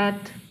edges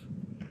that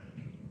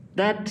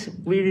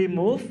we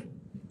remove,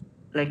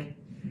 like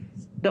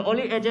the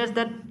only edges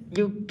that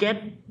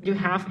you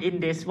have in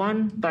this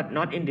one but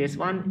not in this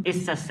one,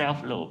 is a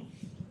self loop,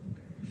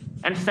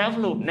 and self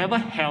loop never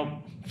help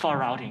for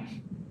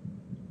routing.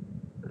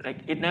 Like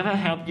it never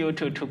helped you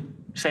to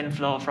send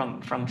flow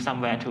from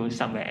somewhere to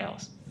somewhere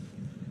else.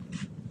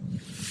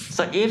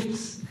 So if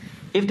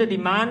the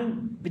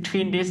demand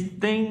between this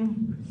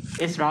thing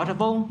is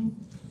routable,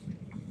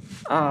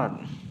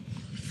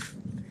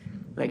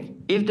 like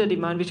if the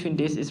demand between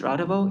this is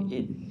routable,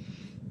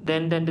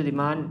 then the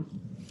demand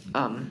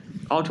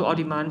all-to-all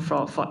demand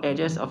for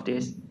edges of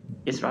this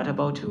is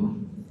routable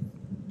too.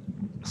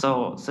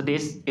 So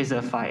this is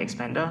a phi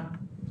expander,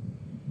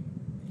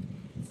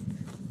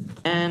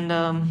 and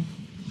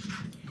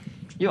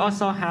you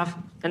also have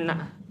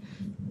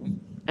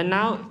and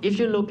now if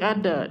you look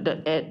at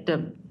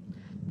the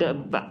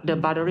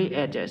boundary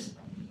edges,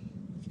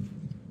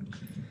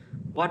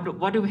 what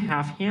do we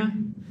have here?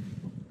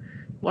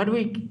 What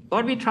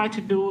we try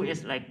to do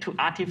is like to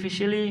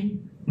artificially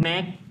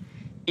make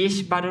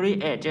each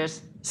boundary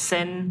edges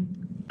send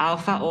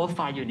alpha over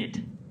phi unit,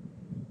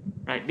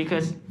 right?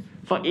 Because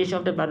for each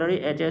of the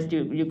boundary edges,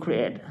 you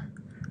create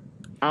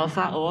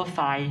alpha over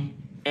phi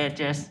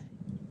edges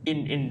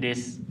in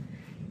this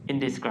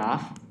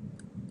graph.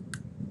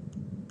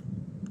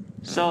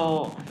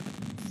 So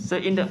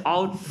in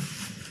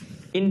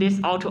this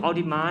all-to-all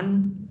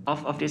demand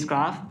of this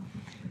graph,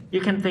 you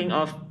can think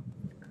of,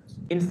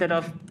 instead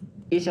of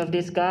each of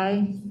this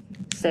guy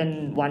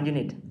send 1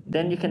 unit,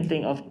 then you can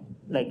think of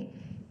like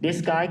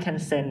this guy can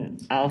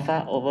send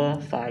alpha over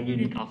phi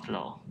unit of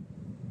flow.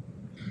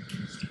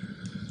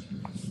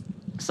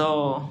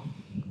 So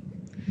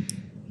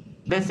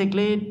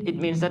basically, it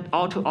means that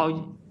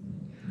all-to-all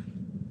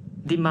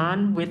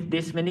demand with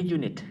this many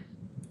units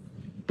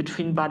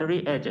between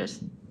boundary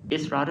edges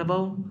is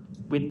routable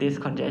with this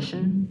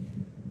congestion,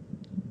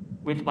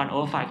 with 1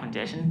 over phi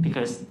congestion,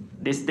 because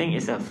this thing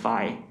is a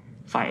phi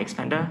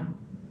expander.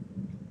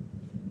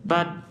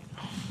 But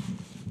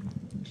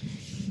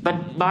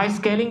by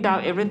scaling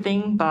down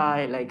everything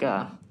by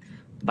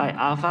by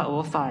alpha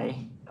over phi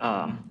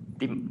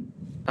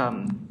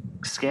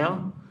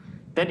scale,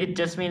 then it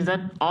just means that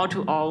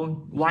all-to-all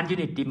 1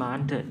 unit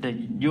demand, the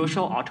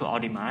usual all-to-all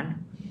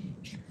demand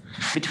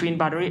between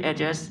boundary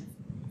edges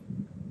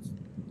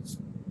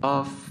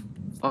of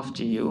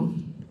GU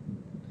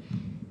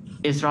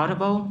is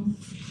routable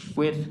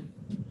with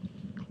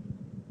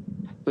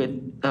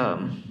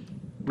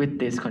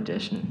this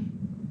congestion,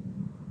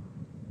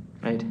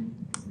 right?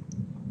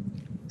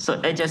 So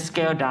I just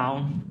scale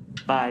down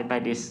by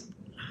this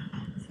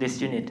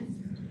unit.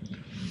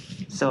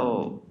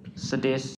 So this